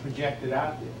what's being projected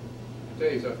out there. I'll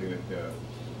tell you something that,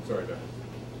 sorry, Dyer.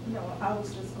 No, I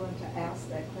was just going to ask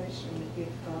that question. If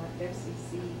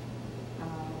FCC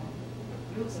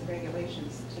rules and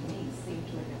regulations, to me, seem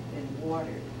to have been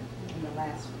watered in the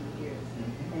last few years.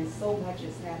 And so much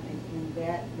is happening in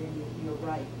that, then you're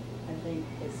right. I think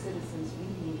as citizens,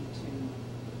 we need to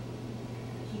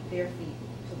keep their feet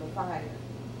to the fire.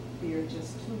 There are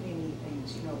just too many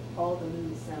things, you know, all the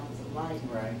news sounds alike.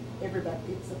 Right. Everybody,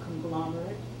 it's a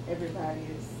conglomerate. Everybody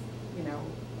is, you know,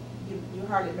 you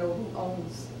hardly know who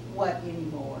owns what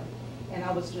anymore. And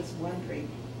I was just wondering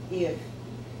if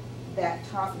that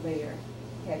top layer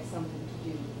had something to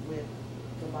do with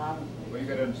the bottom layer. Well, you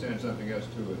got to understand something else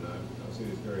too, and I'll say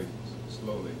this very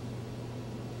slowly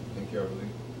and carefully.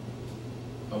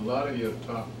 A lot of your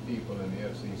top people in the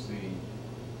FCC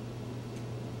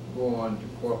go on to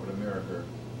corporate America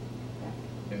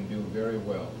and do very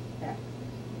well.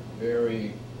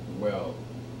 Very well.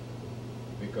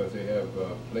 Because they have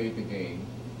played the game.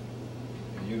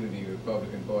 And usually the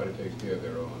Republican Party takes care of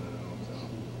their own, and so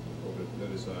over the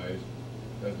politicized.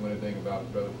 That's one thing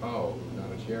about Brother Powell, who's now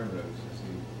the chairman of the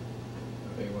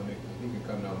FCC. He can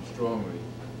come down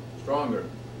stronger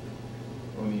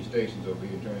on these stations over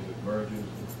here in terms of mergers,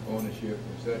 ownership,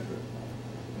 etc.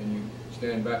 And you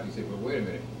stand back and you say, well, wait a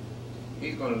minute.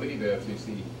 He's going to leave the FCC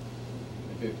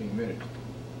in 15 minutes.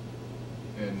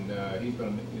 And he's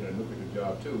going to look at the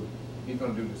job too. He's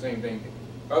going to do the same thing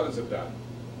others have done.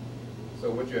 So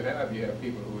what you have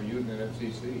people who are using the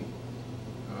FCC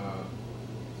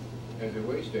as a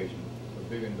way station for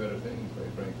bigger and better things,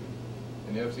 quite frankly.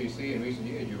 And the FCC in recent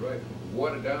years, you're right,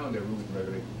 watered down their rules and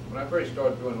regulations. When I first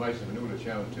started doing license renewal at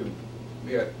Channel 2,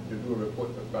 we had to do a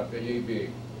report about the yay big.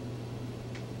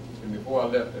 And before I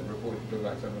left, that report looked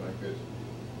like something like this.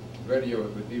 Radio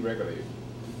was deregulated.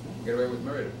 Get away with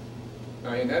murder.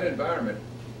 Now in that environment,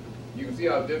 you can see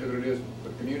how difficult it is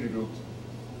for community groups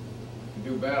to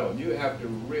do battle. You have to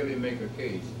really make a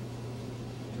case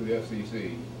to the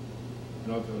FCC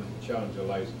in order to challenge a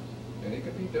license. And it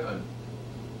can be done,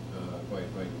 quite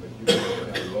frankly, but you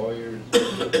have lawyers,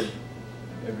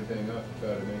 everything up to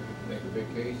try to make a big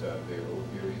case out there over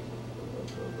a period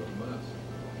of months.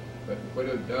 But what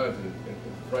it does is it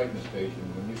frightens the station.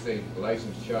 When you say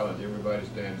license challenge, everybody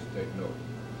stands to take note.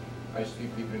 I see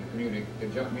people in the community, they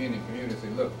jump me in the community and say,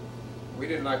 look, we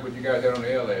didn't like what you guys had on the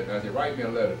air last night. I said, write me a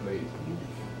letter, please.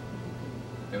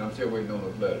 And I'm still waiting on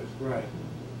those letters. Right.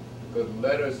 Because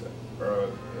letters are a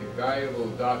valuable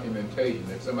documentation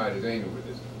that somebody's angry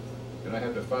with us. And I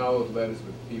have to file those letters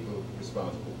with people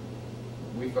responsible.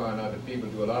 We find out that people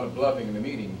do a lot of bluffing in the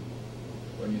meeting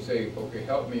when you say, okay,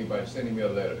 help me by sending me a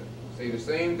letter. Say the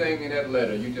same thing in that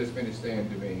letter you just finished saying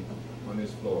to me on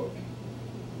this floor.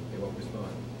 They won't respond.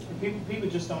 People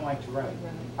just don't like to write.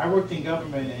 I worked in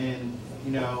government, and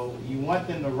you know, you want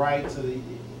them to write so that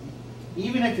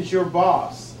even if it's your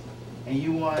boss and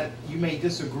you may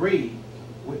disagree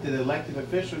with the elected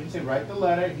official, you say write the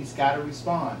letter, he's got to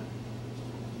respond.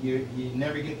 You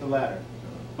never get the letter.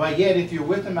 But yet if you're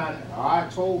with them, I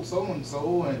told so and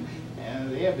so, and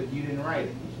yeah, but you didn't write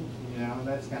it. You know,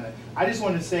 that's kind of. I just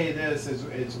want to say this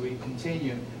as we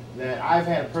continue, that I've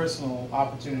had a personal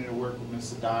opportunity to work with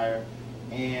Mr. Dyer,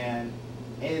 and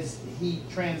as he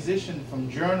transitioned from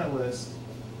journalist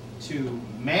to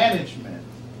management,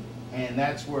 and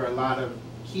that's where a lot of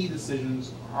key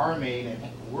decisions are made and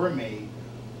were made,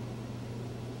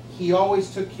 he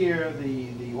always took care of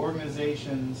the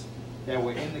organizations that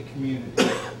were in the community.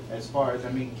 As far as,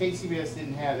 I mean, KCBS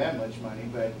didn't have that much money,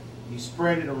 but you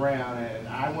spread it around, and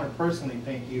I want to personally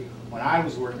thank you when I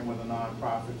was working with a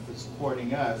nonprofit for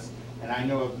supporting us, and I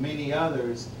know of many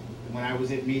others when I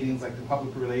was at meetings like the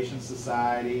Public Relations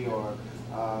Society or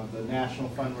the national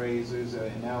fundraisers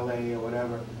in LA or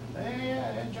whatever.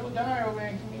 Hey, Joe Dyer over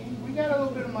there, we got a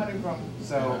little bit of money from him.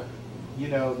 So, you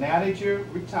know, now that you're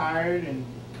retired and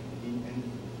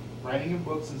writing your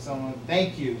books and so on,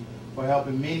 thank you for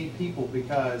helping many people,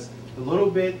 because the little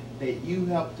bit that you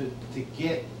helped to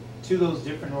get to those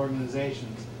different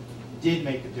organizations did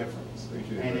make a difference.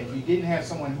 And if you didn't have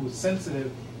someone who was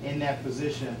sensitive in that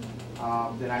position,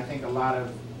 then I think a lot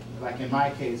of, like in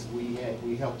my case, we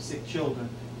helped sick children,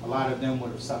 a lot of them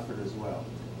would have suffered as well.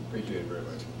 Appreciate it very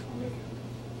much.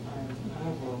 I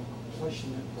have a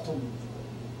question and comment.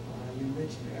 You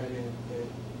mentioned earlier that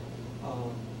a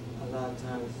lot of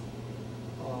times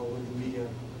with the media,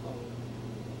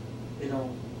 they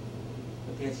don't,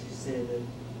 I guess you said that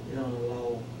they don't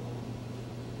allow,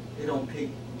 they don't pick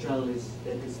journalists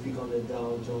that can speak on the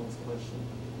Dow Jones question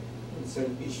and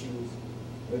certain issues,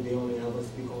 but they only have us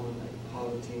speak on like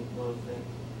politics, welfare,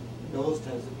 those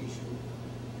types of issues.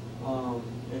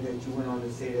 And that you went on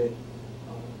to say that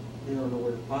they don't know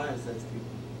where to find such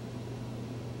people.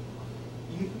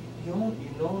 You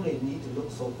only need to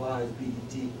look so far as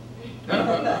BET.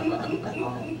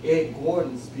 Ed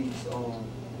Gordon speaks on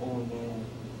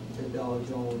the Dow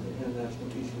Jones and international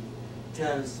issues.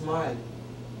 Travis Smiley,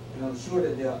 and I'm sure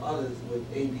that there are others with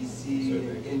ABC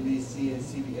and NBC and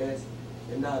CBS.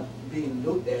 They're not being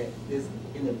looked at. There's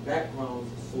in the background,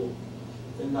 so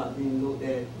they're not being looked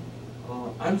at.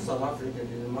 I'm South African,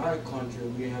 and in my country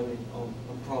we're having a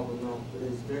problem now with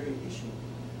this very issue,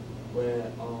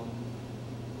 where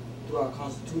through our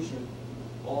Constitution,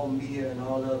 all media and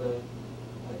all other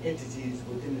entities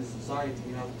within the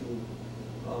society have to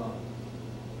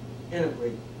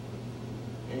integrate.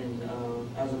 And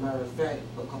as a matter of fact,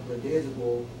 a couple of days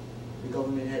ago, the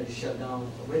government had to shut down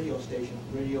a radio station,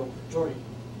 Radio Pretoria,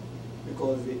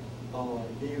 because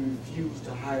they refused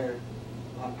to hire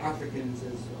Africans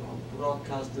as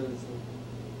broadcasters,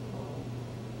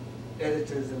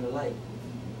 editors, and the like.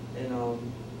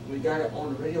 And we got it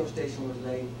on the radio station was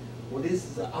like, well, this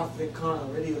is an Africana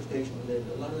radio station. That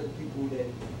a lot of the people that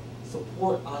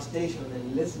support our station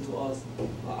and listen to us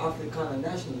are Africana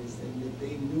nationalists, and that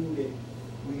they knew that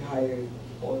we hired,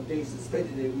 or they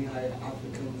suspected that we hired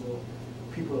Africans or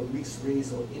people of mixed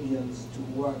race or Indians to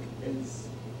work as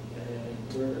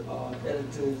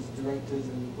editors, directors,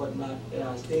 and whatnot at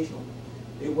our station.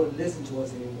 They wouldn't listen to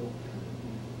us anymore.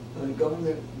 And the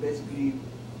government basically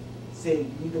said,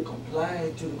 you either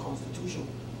comply to the Constitution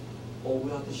or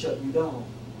we have to shut you down.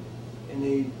 And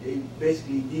they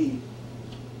basically did.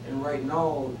 And right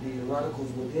now, the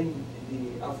radicals within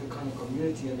the African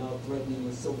community are now threatening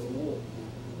a civil war,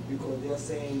 because they're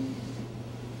saying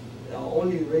our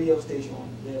only radio station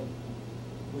that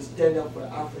will stand up for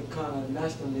Africana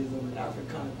nationalism and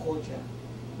Africana culture,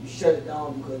 you shut it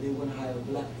down because they wouldn't hire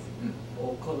blacks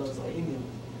or colors or Indians.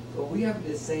 So we have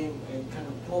the same kind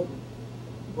of problem.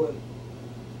 But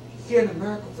here in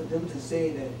America, for them to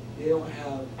say that they don't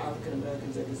have African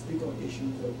Americans that can speak on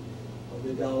issues of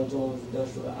the Dow Jones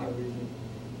industrial average and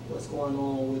what's going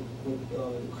on with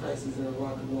the crisis in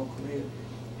Iraq and North Korea,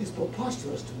 it's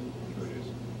preposterous to me. Sure it is.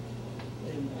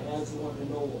 And I just want to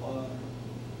know,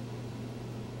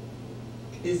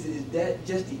 is that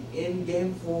just the end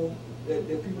game for the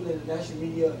people in the national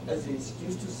media as an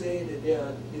excuse to say that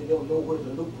they don't know where to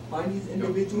look to find these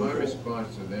individuals? My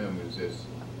response to them is this.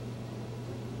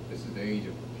 This is the age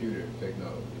of computer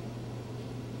technology.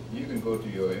 You can go to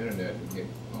your internet and get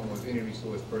almost any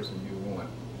resource person you want.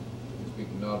 You speak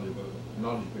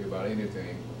knowledgeably about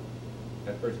anything.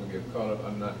 That person will give color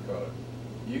or not color.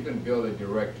 You can build a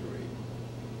directory.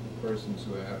 Persons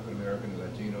who are African American,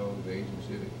 Latino, Asian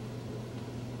Pacific,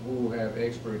 who have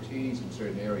expertise in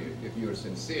certain areas, if you're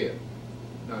sincere.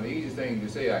 Now the easiest thing to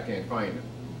say, I can't find them.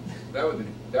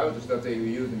 That was the stuff they were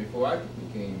using before I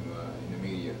became in the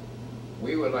media.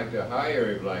 We would like to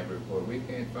hire a black reporter. We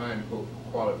can't find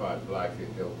qualified blacks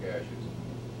that tell cashiers.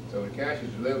 So when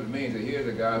cashiers delivered to me and said, here's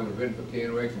a guy who was written for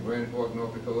KNX in Grand Forks,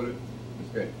 North Dakota. He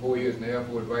spent 4 years in the Air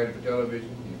Force writing for television.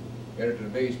 He edited a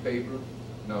base paper.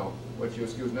 Now, what's your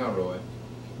excuse now, Roy?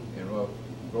 And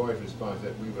Roy's response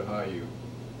that we would hire you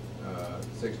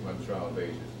 6-month trial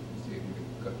basis to see if you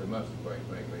could cut the mustard, quite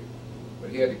frankly. But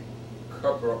he had to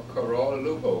cover all the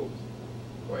loopholes,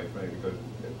 quite frankly, because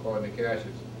according to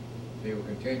cashiers, they were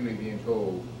continually being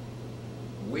told,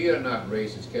 we are not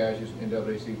racist, cashiers,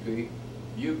 NAACP.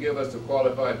 You give us the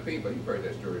qualified people. You've heard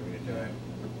that story many times.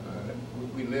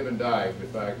 We live and die with the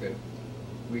fact that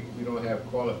we don't have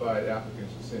qualified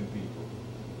applicants to send people,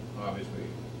 obviously.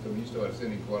 So when you start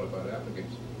sending qualified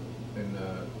applicants, then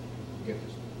you get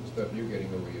the stuff you're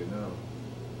getting over here now,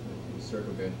 the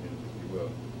circumvention, if you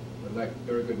will. But like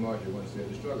Thurgood Marshall once said,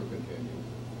 the struggle continues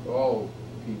for all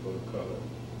people of color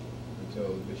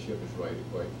until the ship is righted,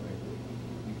 quite frankly.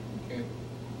 You can't.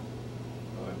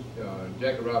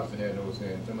 Jackie Robinson had an old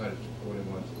saying, somebody told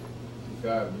him once,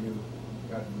 God, when you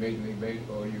got to Major League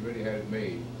Baseball, you really had it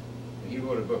made. And he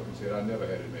wrote a book and said, I never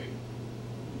had it made.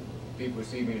 People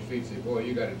see me in the street and say, boy,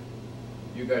 you got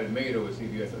it made over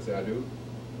CBS. I said, I do?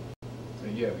 I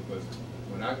said, yeah, because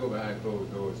when I go behind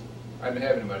closed doors, I didn't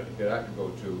have anybody that I could go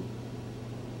to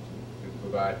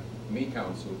provide me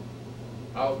counsel.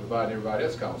 I was providing everybody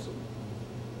else counsel,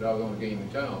 but I was on the game in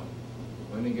town.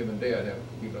 On any given day, I'd have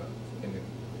people in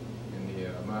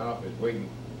my office waiting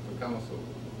for counsel.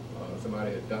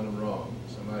 Somebody had done them wrong.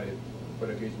 Somebody,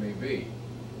 whatever the case may be.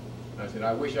 And I said,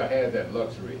 I wish I had that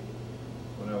luxury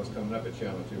when I was coming up at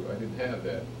Channel 2. I didn't have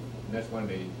that. And that's one of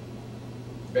the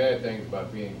bad things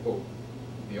about being, quote,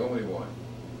 the only one.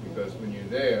 Because when you're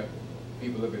there,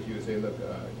 people look at you and say, look,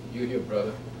 you're here,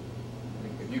 brother.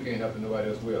 If you can't help it, nobody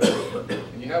else will.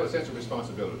 And you have a sense of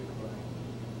responsibility.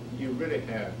 You really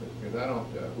have, because I don't,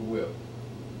 who will?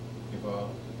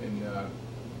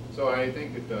 So I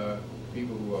think that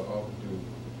people who are offered to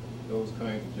those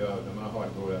kinds of jobs, and my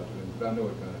heart goes out to them, because I know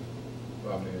what kind of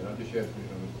problem it is. I'll just share this with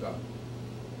you on the stop.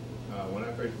 When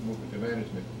I first moved into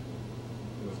management,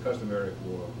 it was customary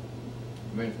for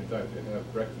management type to have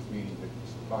breakfast meetings at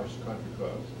posh country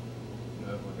clubs.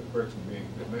 And that's one of the perks of being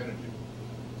a good manager.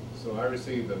 So I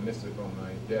received a missive on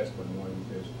my desk one morning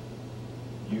that says,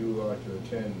 you are to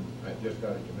attend, I just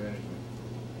got into management,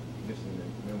 this is in the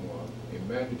memoir, a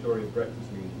mandatory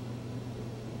breakfast meeting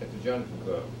at the Jonathan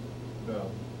Club. Now,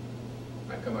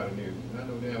 I come out of news, and I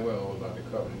know damn well all about the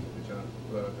covenants of the Jonathan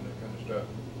Club and that kind of stuff.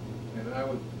 And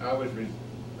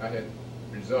I had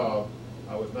resolved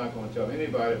I was not going to tell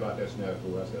anybody about that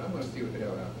snafu. I said, I'm going to see what the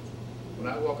hell happens. When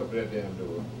I walk up to that damn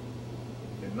door,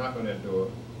 and knock on that door,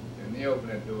 and they open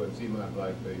that door and see my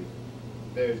black face,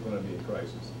 there's going to be a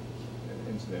crisis,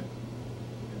 an incident.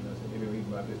 And I said, maybe read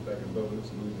about this back in Bogus,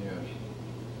 Louisiana.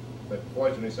 But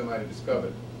fortunately, somebody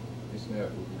discovered the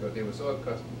snafu because they were so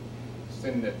accustomed to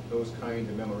sending those kinds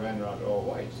of memoranda out to all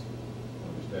whites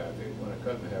on the staff. They weren't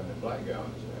accustomed to having a black guy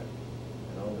on the staff.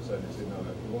 And all of a sudden they said, no,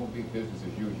 it won't be business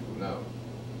as usual now.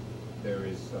 There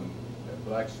is some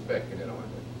black speck in it on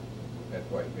that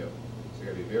white milk. So you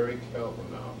got to be very careful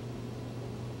now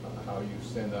how you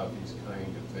send out these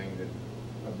kinds of things that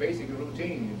are basically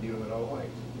routine in dealing with all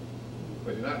whites.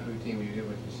 But they're not routine when you're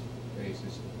dealing with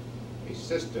a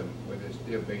system where there's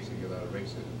still basically a lot of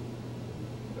racism.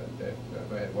 That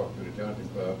if I had walked through the Jonathan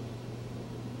Club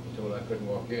and told I couldn't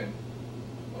walk in,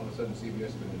 all of a sudden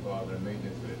CBS had been involved in a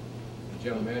maintenance with it. The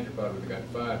general manager probably would have got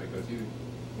fired because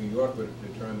New York would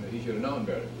have determined that he should have known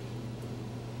better.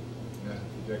 And that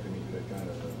subjected me to that kind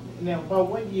of Now, about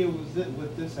what year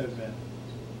would this have been?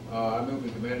 I moved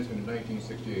into management in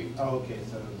 1968. Oh, okay,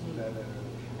 so that,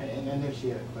 and then she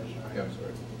had a question, right? Yeah, I'm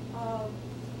sorry.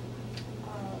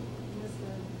 Mr.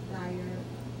 Dyer,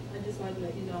 I just wanted to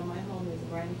let you know my home is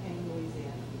Brighton,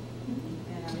 Louisiana,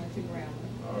 and I went to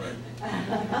Grambling. All All right.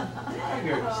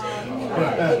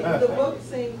 The book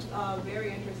seems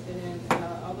very interesting, and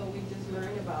although we just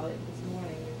learned about it this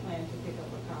morning, we plan to pick up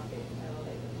a copy at a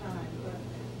later time. But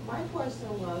my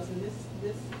question was, and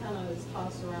this kind of is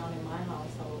tossed around in my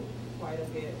household quite a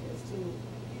bit, as to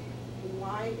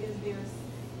why is there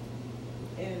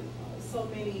so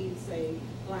many, say,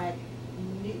 black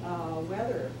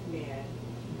weathermen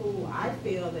who I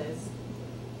feel that's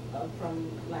from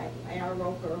like Al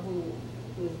Roker, who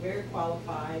is very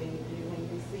qualified, and when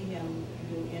you see him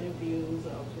do interviews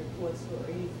or report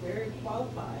stories, he's very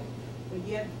qualified. But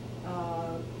yet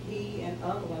he and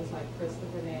other ones like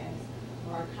Christopher Nance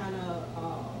are kind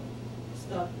of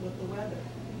stuck with the weather.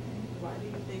 Why do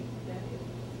you think that is?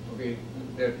 Okay,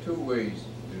 there are two ways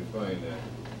to define that.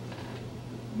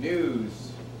 News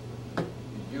is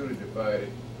usually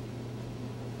divided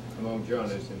among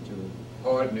journalists into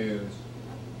hard news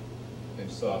and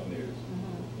soft news.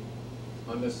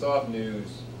 Mm-hmm. On the soft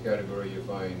news category, you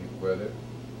find weather,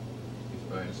 you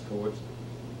find sports,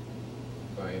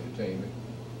 you find entertainment.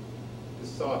 The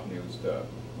soft news stuff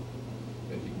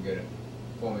that you can get a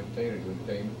former entertainer to do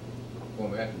entertainment,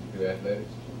 former athlete to do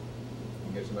athletics. You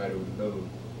can get somebody with a little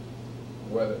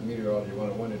weather, meteorology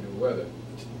 101 to do weather.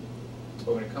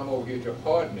 But when it comes over here to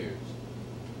hard news,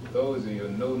 those are your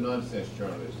no-nonsense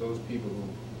journalists, those people who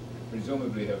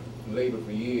presumably have labored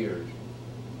for years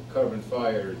covering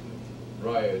fires and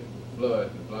riots,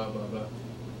 floods, and blah, blah, blah.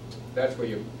 That's where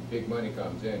your big money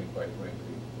comes in, quite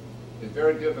frankly. It's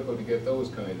very difficult to get those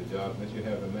kinds of jobs unless you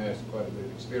have amassed quite a bit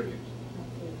of experience.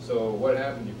 So what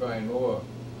happens, you find more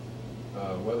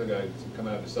weather guys who come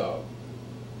out of the South.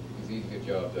 It's easy to get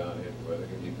jobs down here for weather.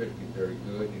 You're physically very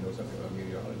good, you know something about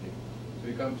meteorology. So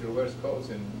you come to the West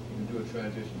Coast and you can do a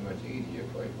transition much easier,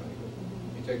 quite frankly.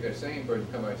 You take that same person,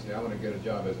 come out and say, I want to get a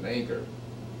job as an anchor.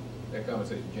 That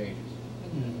conversation changes.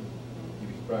 You'd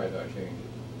be surprised how it changes.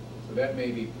 So that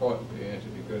may be part of the answer,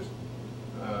 because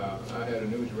I had a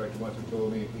news director once who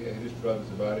told me if he had his troubles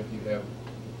about it, he'd have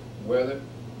weather,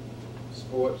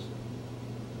 sports,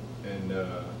 and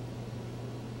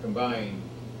combined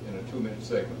in a 2-minute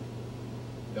segment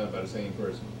done by the same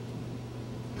person.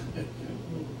 You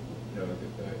know,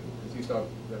 because he thought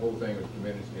the whole thing was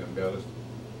tremendously embellished,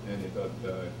 and he thought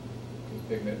he's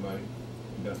taking that money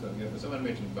and done something else. But someone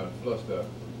mentioned about fluff stuff.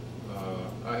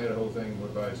 I had a whole thing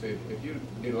whereby I said, if you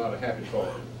did a lot of happy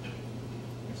talk,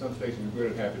 in some stations we're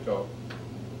good at happy talk,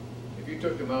 if you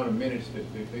took the amount of minutes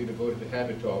that they devoted to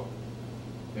happy talk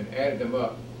and added them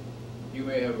up, you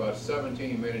may have about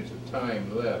 17 minutes of time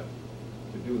left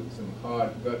to do some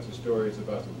hard guts of stories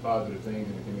about some positive things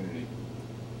in the community.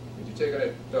 If you take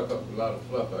that stuff up a lot of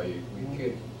fluff, are you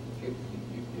kids, your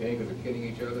anchors are kidding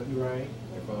each other. Right.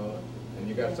 And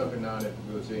you got something now that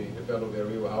we'll see, the fellow there,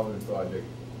 Real Housing Project,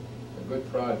 a good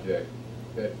project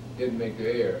that didn't make the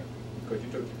air because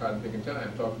you took the cotton picking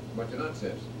time, talking a bunch of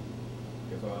nonsense.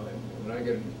 And when I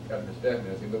got in the staff,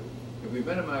 I say, look, if we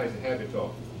minimize the happy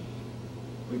talk,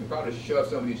 we can probably shove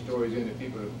some of these stories in that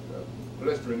people are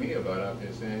blistering me about out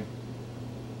there, saying,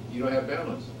 you don't have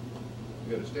balance.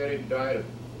 You got a steady diet of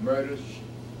murders,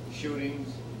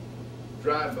 shootings,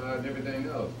 drive-bys, and everything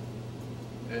else.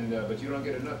 And but you don't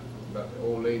get enough about the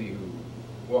old lady who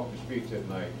walked the streets at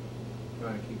night,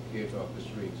 trying to keep kids off the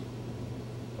streets.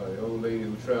 Or the old lady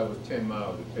who travels 10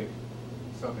 miles to take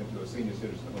something to a senior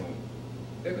citizen home.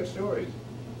 They're good stories,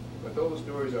 but those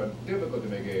stories are difficult to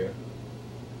make air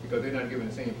because they're not given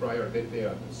the same priority. They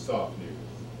are soft news.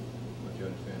 Don't you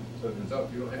understand? So as a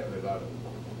result, you don't have a lot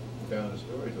of balanced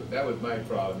stories. So that was my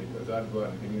problem, because I'd go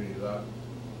out in the community a lot,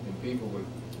 and people would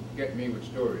get me with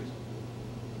stories,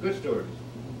 good stories.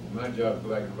 My job is to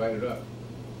go back and write it up,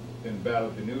 then battle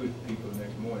with the news people the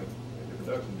next morning at the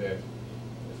production desk.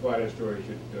 That's why that story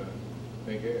should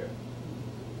make air.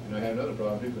 And I had another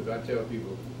problem too, because I tell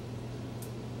people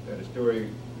that a story,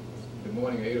 the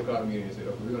morning at 8 o'clock meeting, they said,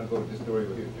 okay, we're going to go with this story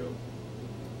over here, Joe.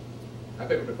 I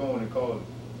pick up the phone and call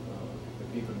the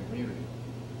people in the community,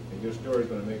 and your story's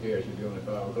going to make air, it should be on at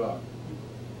 5 o'clock.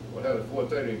 Well, hell, at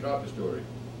 4:30 they dropped the story.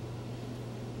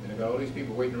 And they got all these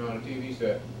people waiting around the TV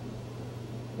set,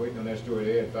 waiting on that story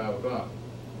to air at 5 o'clock,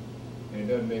 and it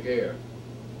doesn't make air.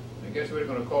 And guess what they're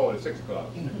going to call at 6 o'clock?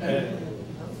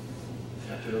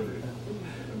 Absolutely.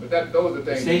 But those are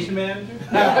things. Station manager?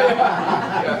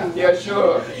 Yeah,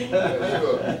 sure. Yeah,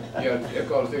 sure. Yeah, they're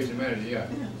called station manager, yeah.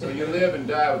 So you live and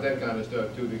die with that kind of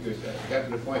stuff too, because I got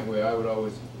to the point where I would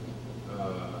always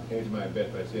hedge my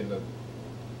bet by saying, look,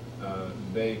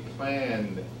 they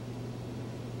planned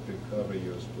to cover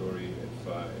your story at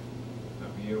 5. Now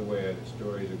be aware that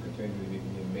stories are continually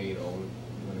being made all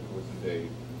during the course of the day.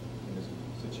 And it's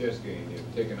a chess game.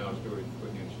 They're taking out stories and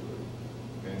putting in stories.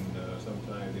 and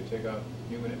sometimes they take out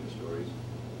human interest stories,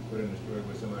 put in a story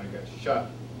where somebody got shot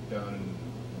down in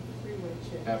Freeway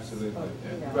checks. absolutely, Oh,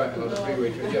 and, yeah. right, on the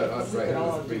freeway, yeah, that's right,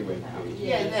 on the freeway page.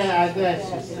 Yeah, that's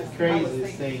just the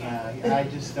craziest thing. I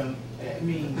just don't. I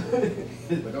mean,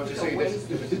 But don't you see, this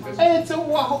it's a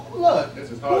look.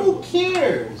 This is Who Hollywood.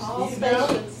 cares? All You know?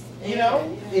 stations. You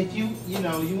know,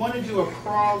 if you want to do a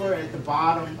crawler at the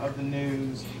bottom of the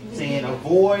news saying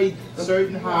avoid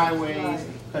certain highways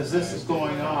because this is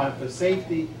going on for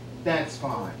safety, that's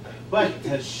fine. But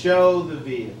to show the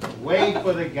vehicle, wait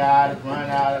for the guy to run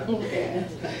out of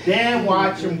gas, then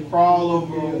watch him crawl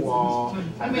over a wall.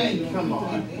 I mean, come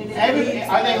on.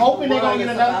 Are they hoping they're going to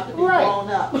get another?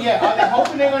 Right. Yeah. Are they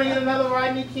hoping they're going to get another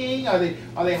Rodney King? Are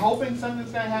they hoping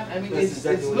something's going to happen? I mean, it's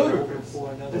ludicrous. It's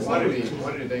One of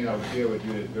ludicrous. the things I would share with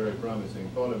you that's very promising.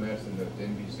 Paula Madison of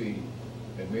NBC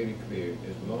has made it clear,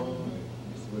 as long,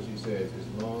 this is what she says,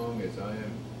 as long as I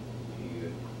am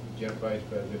the Vice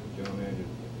President, General Manager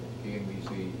at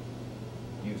NBC,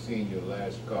 you've seen your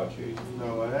last car chase.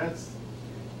 No, well, that's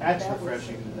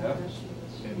refreshing to know.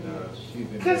 And she's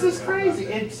been Because very it's happy crazy.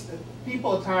 about that. It's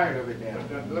people are tired of it now.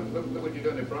 But look what you've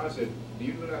done in the process. Do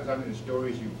you realize how many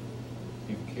stories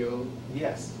you've killed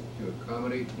Yes. to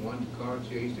accommodate one car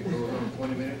chase that goes on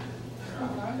 20 minutes?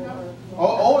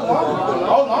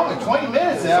 Longer. 20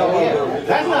 minutes. Hell yeah.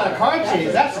 That's not a car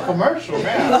chase. That's a commercial,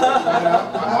 man. You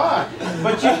know, come on.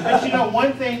 But you know,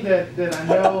 one thing that I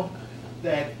know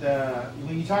that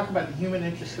when you talk about the human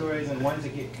interest stories and ones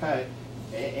that get cut,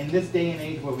 in this day and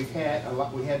age where we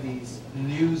have these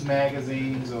news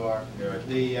magazines or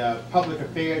the public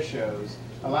affairs shows,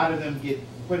 a lot of them get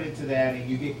put into that, and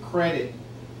you get credit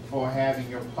for having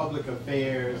your public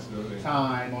affairs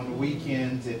time on the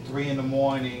weekends at 3 in the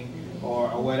morning or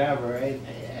whatever.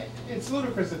 It's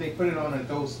ludicrous that they put it on at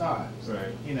those times.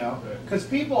 Right. You know, because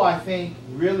people, I think,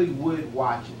 really would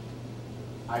watch it.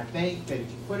 I think that if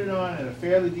you put it on at a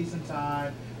fairly decent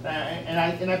time, and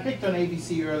I picked on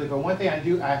ABC early, but one thing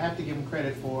I have to give them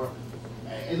credit for,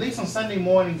 at least on Sunday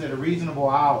mornings at a reasonable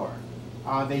hour,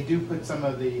 they do put some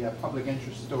of the public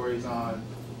interest stories on.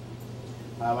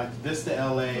 Like Vista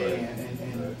LA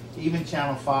and even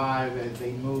Channel 5,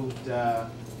 they moved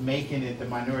making it the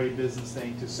minority business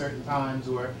thing to certain times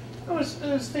where it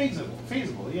was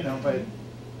feasible, you know, but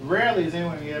rarely is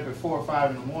anyone get up at 4 or 5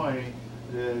 in the morning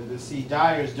to see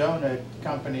Dyer's Donut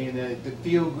Company and the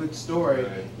feel-good story,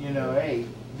 you know, hey,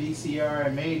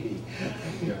 VCR maybe.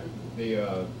 Yeah.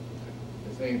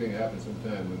 The same thing happens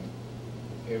sometimes when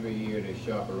every year they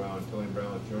shop around Tony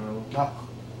Brown's journal. Oh.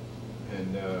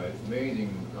 And it's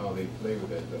amazing how they play with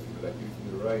that stuff. Like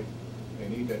you're right, they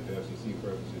need that for FCC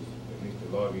purposes, at least to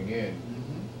logging in.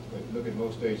 But look at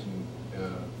most stations,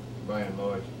 by and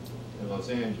large, in Los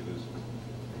Angeles,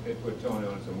 they put Tony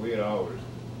on some weird hours.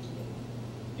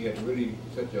 You have to really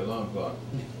set your alarm clock.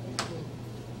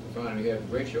 Finally, he has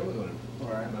great shows on it.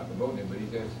 Right. I'm not promoting him, but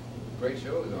he has great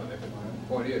shows on it. The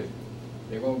point is,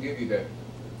 they won't give you that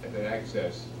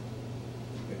access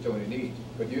that Tony needs.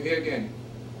 But you hear again,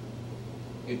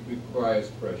 it requires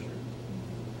pressure.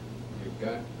 You've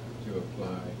got to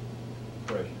apply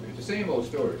pressure. It's the same old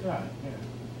story. Yeah.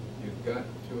 You've got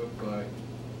to apply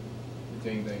the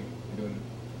same thing you're doing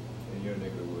in your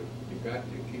neck of the woods. You've got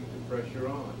to keep the pressure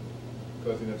on.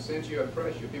 Because in a sense you have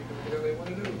pressure, people do what they want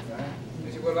to do.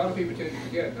 You see, what a lot of people tend to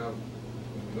forget now,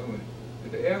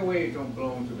 that the airwaves don't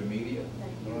belong to the media.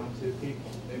 They belong to the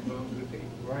people. They belong to the people.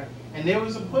 Right. And there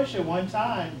was a push at one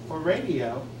time for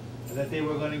radio that they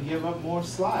were going to give up more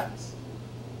slots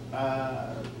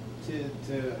the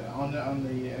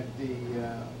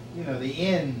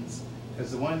ends,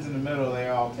 because the ones in the middle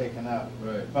they're all taken up.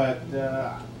 Right. But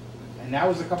and that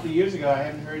was a couple of years ago. I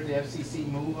haven't heard the FCC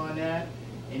move on that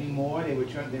anymore. They were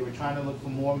trying to look for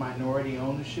more minority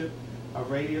ownership of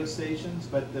radio stations,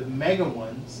 but the mega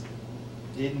ones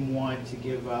didn't want to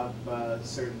give up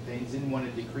certain things, didn't want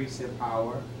to decrease their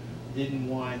power, didn't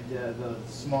want the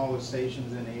smaller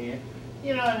stations in the air.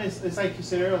 You know, and it's like you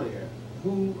said earlier,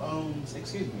 who runs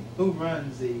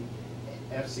the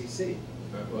FCC?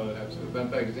 Well, absolutely. In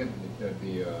fact, it's interesting that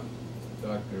the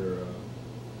Dr.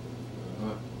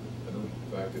 Hunt, I know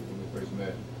the fact that when we first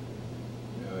met,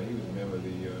 he was a member of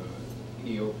the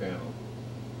EO panel,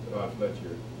 Ralph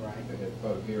Fletcher, that had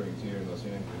public hearings here in Los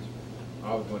Angeles.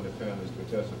 I was one of the panelists who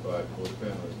testified for the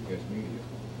panelists against media.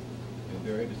 And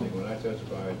very interesting, when I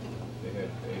testified, they had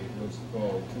what's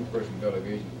called two-person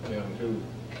delegation from Channel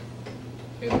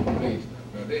 2 in the police.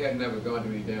 Now, they had never gone to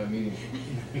any damn meetings,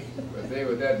 but they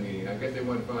were at that meeting. I guess they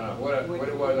wanted to find out what it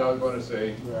was I was going to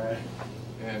say. Right.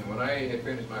 And when I had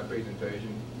finished my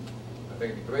presentation, I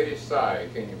think the greatest sigh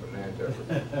came from the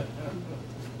interpreter.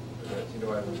 You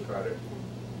know I will try to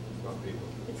bump people.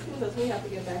 Excuse us, we have to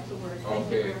get back to work.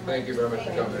 Okay, thank you very much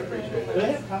for coming, I appreciate They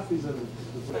that. have copies of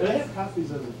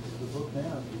the book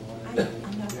now if you want.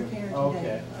 I'm not prepared today.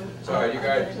 Okay. All right, you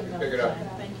guys pick it up.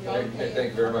 Thank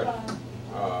you very much.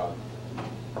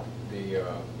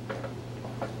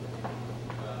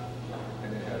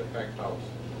 And they had a packed house.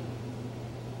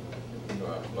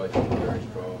 Budget was very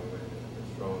strong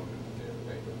and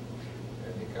everything.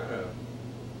 And he kind of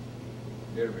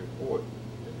did a report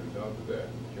as a result of that,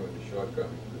 showing the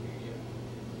shortcomings of the media,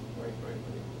 quite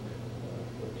frankly,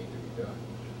 and what needs to be done.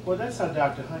 Well, that's how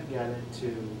Dr. Hunt got into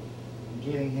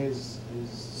getting his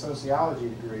sociology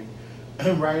degree.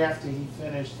 Right after he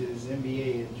finished his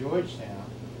MBA at Georgetown,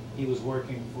 he was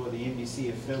working for the NBC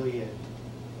affiliate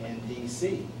in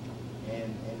D.C.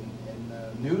 in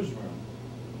the newsroom.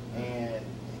 And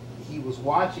he was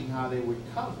watching how they would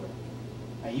cover,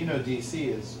 and you know D.C.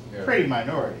 is pretty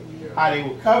minority, how they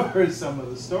would cover some of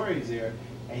the stories there,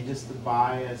 and just the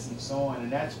bias and so on. And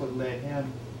that's what led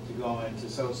him to go into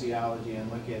sociology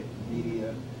and look at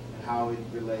media and how it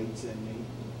relates. And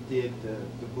he did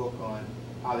the book on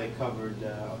how they covered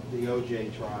the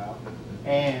O.J. trial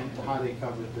and how they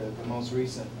covered the most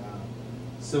recent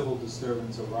civil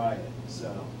disturbance or riot.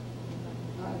 So.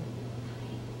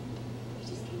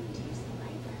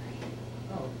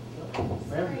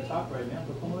 We're having to talk right now,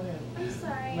 but come on in. I'm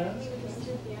sorry, I didn't mean to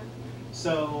disturb you.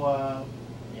 So,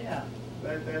 yeah,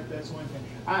 that's one thing.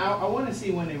 I want to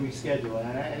see when they reschedule,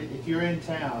 and if you're in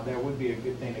town, that would be a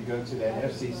good thing to go to that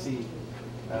FCC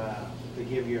to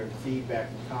give your feedback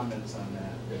and comments on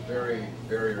that. It's very,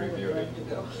 very reviewed.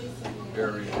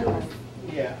 Very reviewed.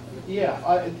 Yeah.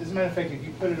 As a matter of fact, if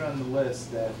you put it on the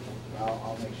list, that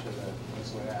I'll make sure that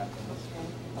that's what happens.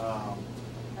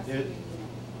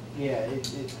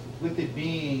 With it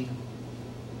being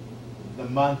the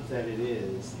month that it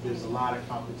is, there's a lot of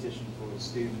competition for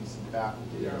students and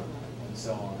faculty and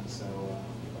so on. So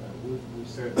we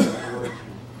certainly enjoyed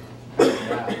you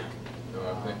coming out.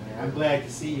 I'm glad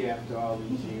to see you after all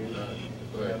these years.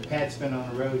 Pat's been on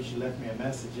the road. She left me a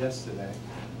message yesterday.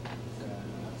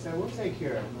 I said, we'll take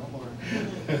care of it. No more.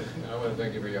 I want to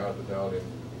thank you for your hospitality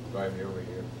and inviting me over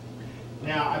here.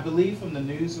 Now, I believe from the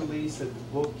news release that the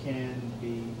book can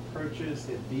be purchased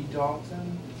at B.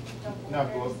 Dalton. No,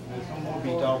 there's no more B.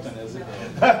 Dalton, is it?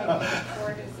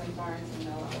 Borders and Barnes and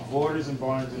Noble. Borders and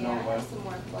Barnes and Yeah, I Noble. have some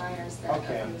more flyers that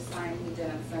Okay. the sign we did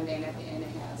on Sunday, and at the end it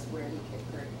has where you can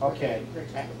purchase. Okay.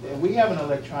 We have an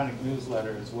electronic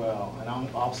newsletter as well, and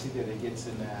I'll see that it gets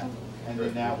in that. And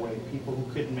then that way, people who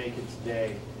couldn't make it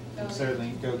today can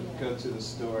certainly go to the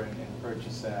store and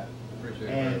purchase that.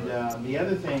 And the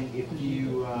other thing, if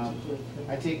you,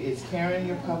 I think, is Karen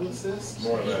your publicist?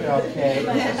 More or less. Okay.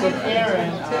 So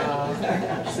Karen,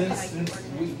 since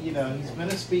we, he's been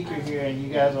a speaker here, and you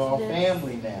guys are all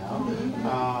family now,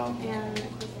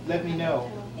 let me know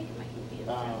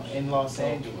in Los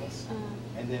Angeles,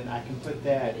 and then I can put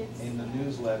that in the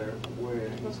newsletter where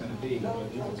it's going to be.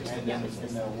 And then,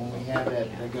 when we have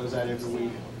that goes out every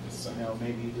week.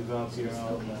 Maybe you develop your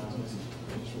own,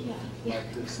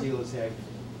 like the Steelers had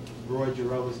Roy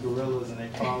Girella's Gorillas, and they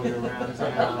follow you around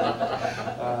town.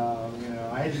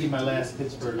 I had to get my last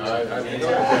Pittsburgh.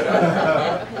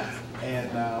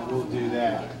 And we'll do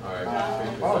that.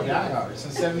 Dyer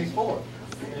since '74.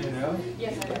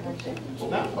 Yes, I have.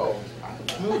 No.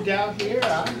 Moved out here.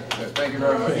 Thank you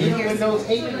very much. Even when those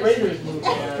hated Raiders moved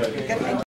out here.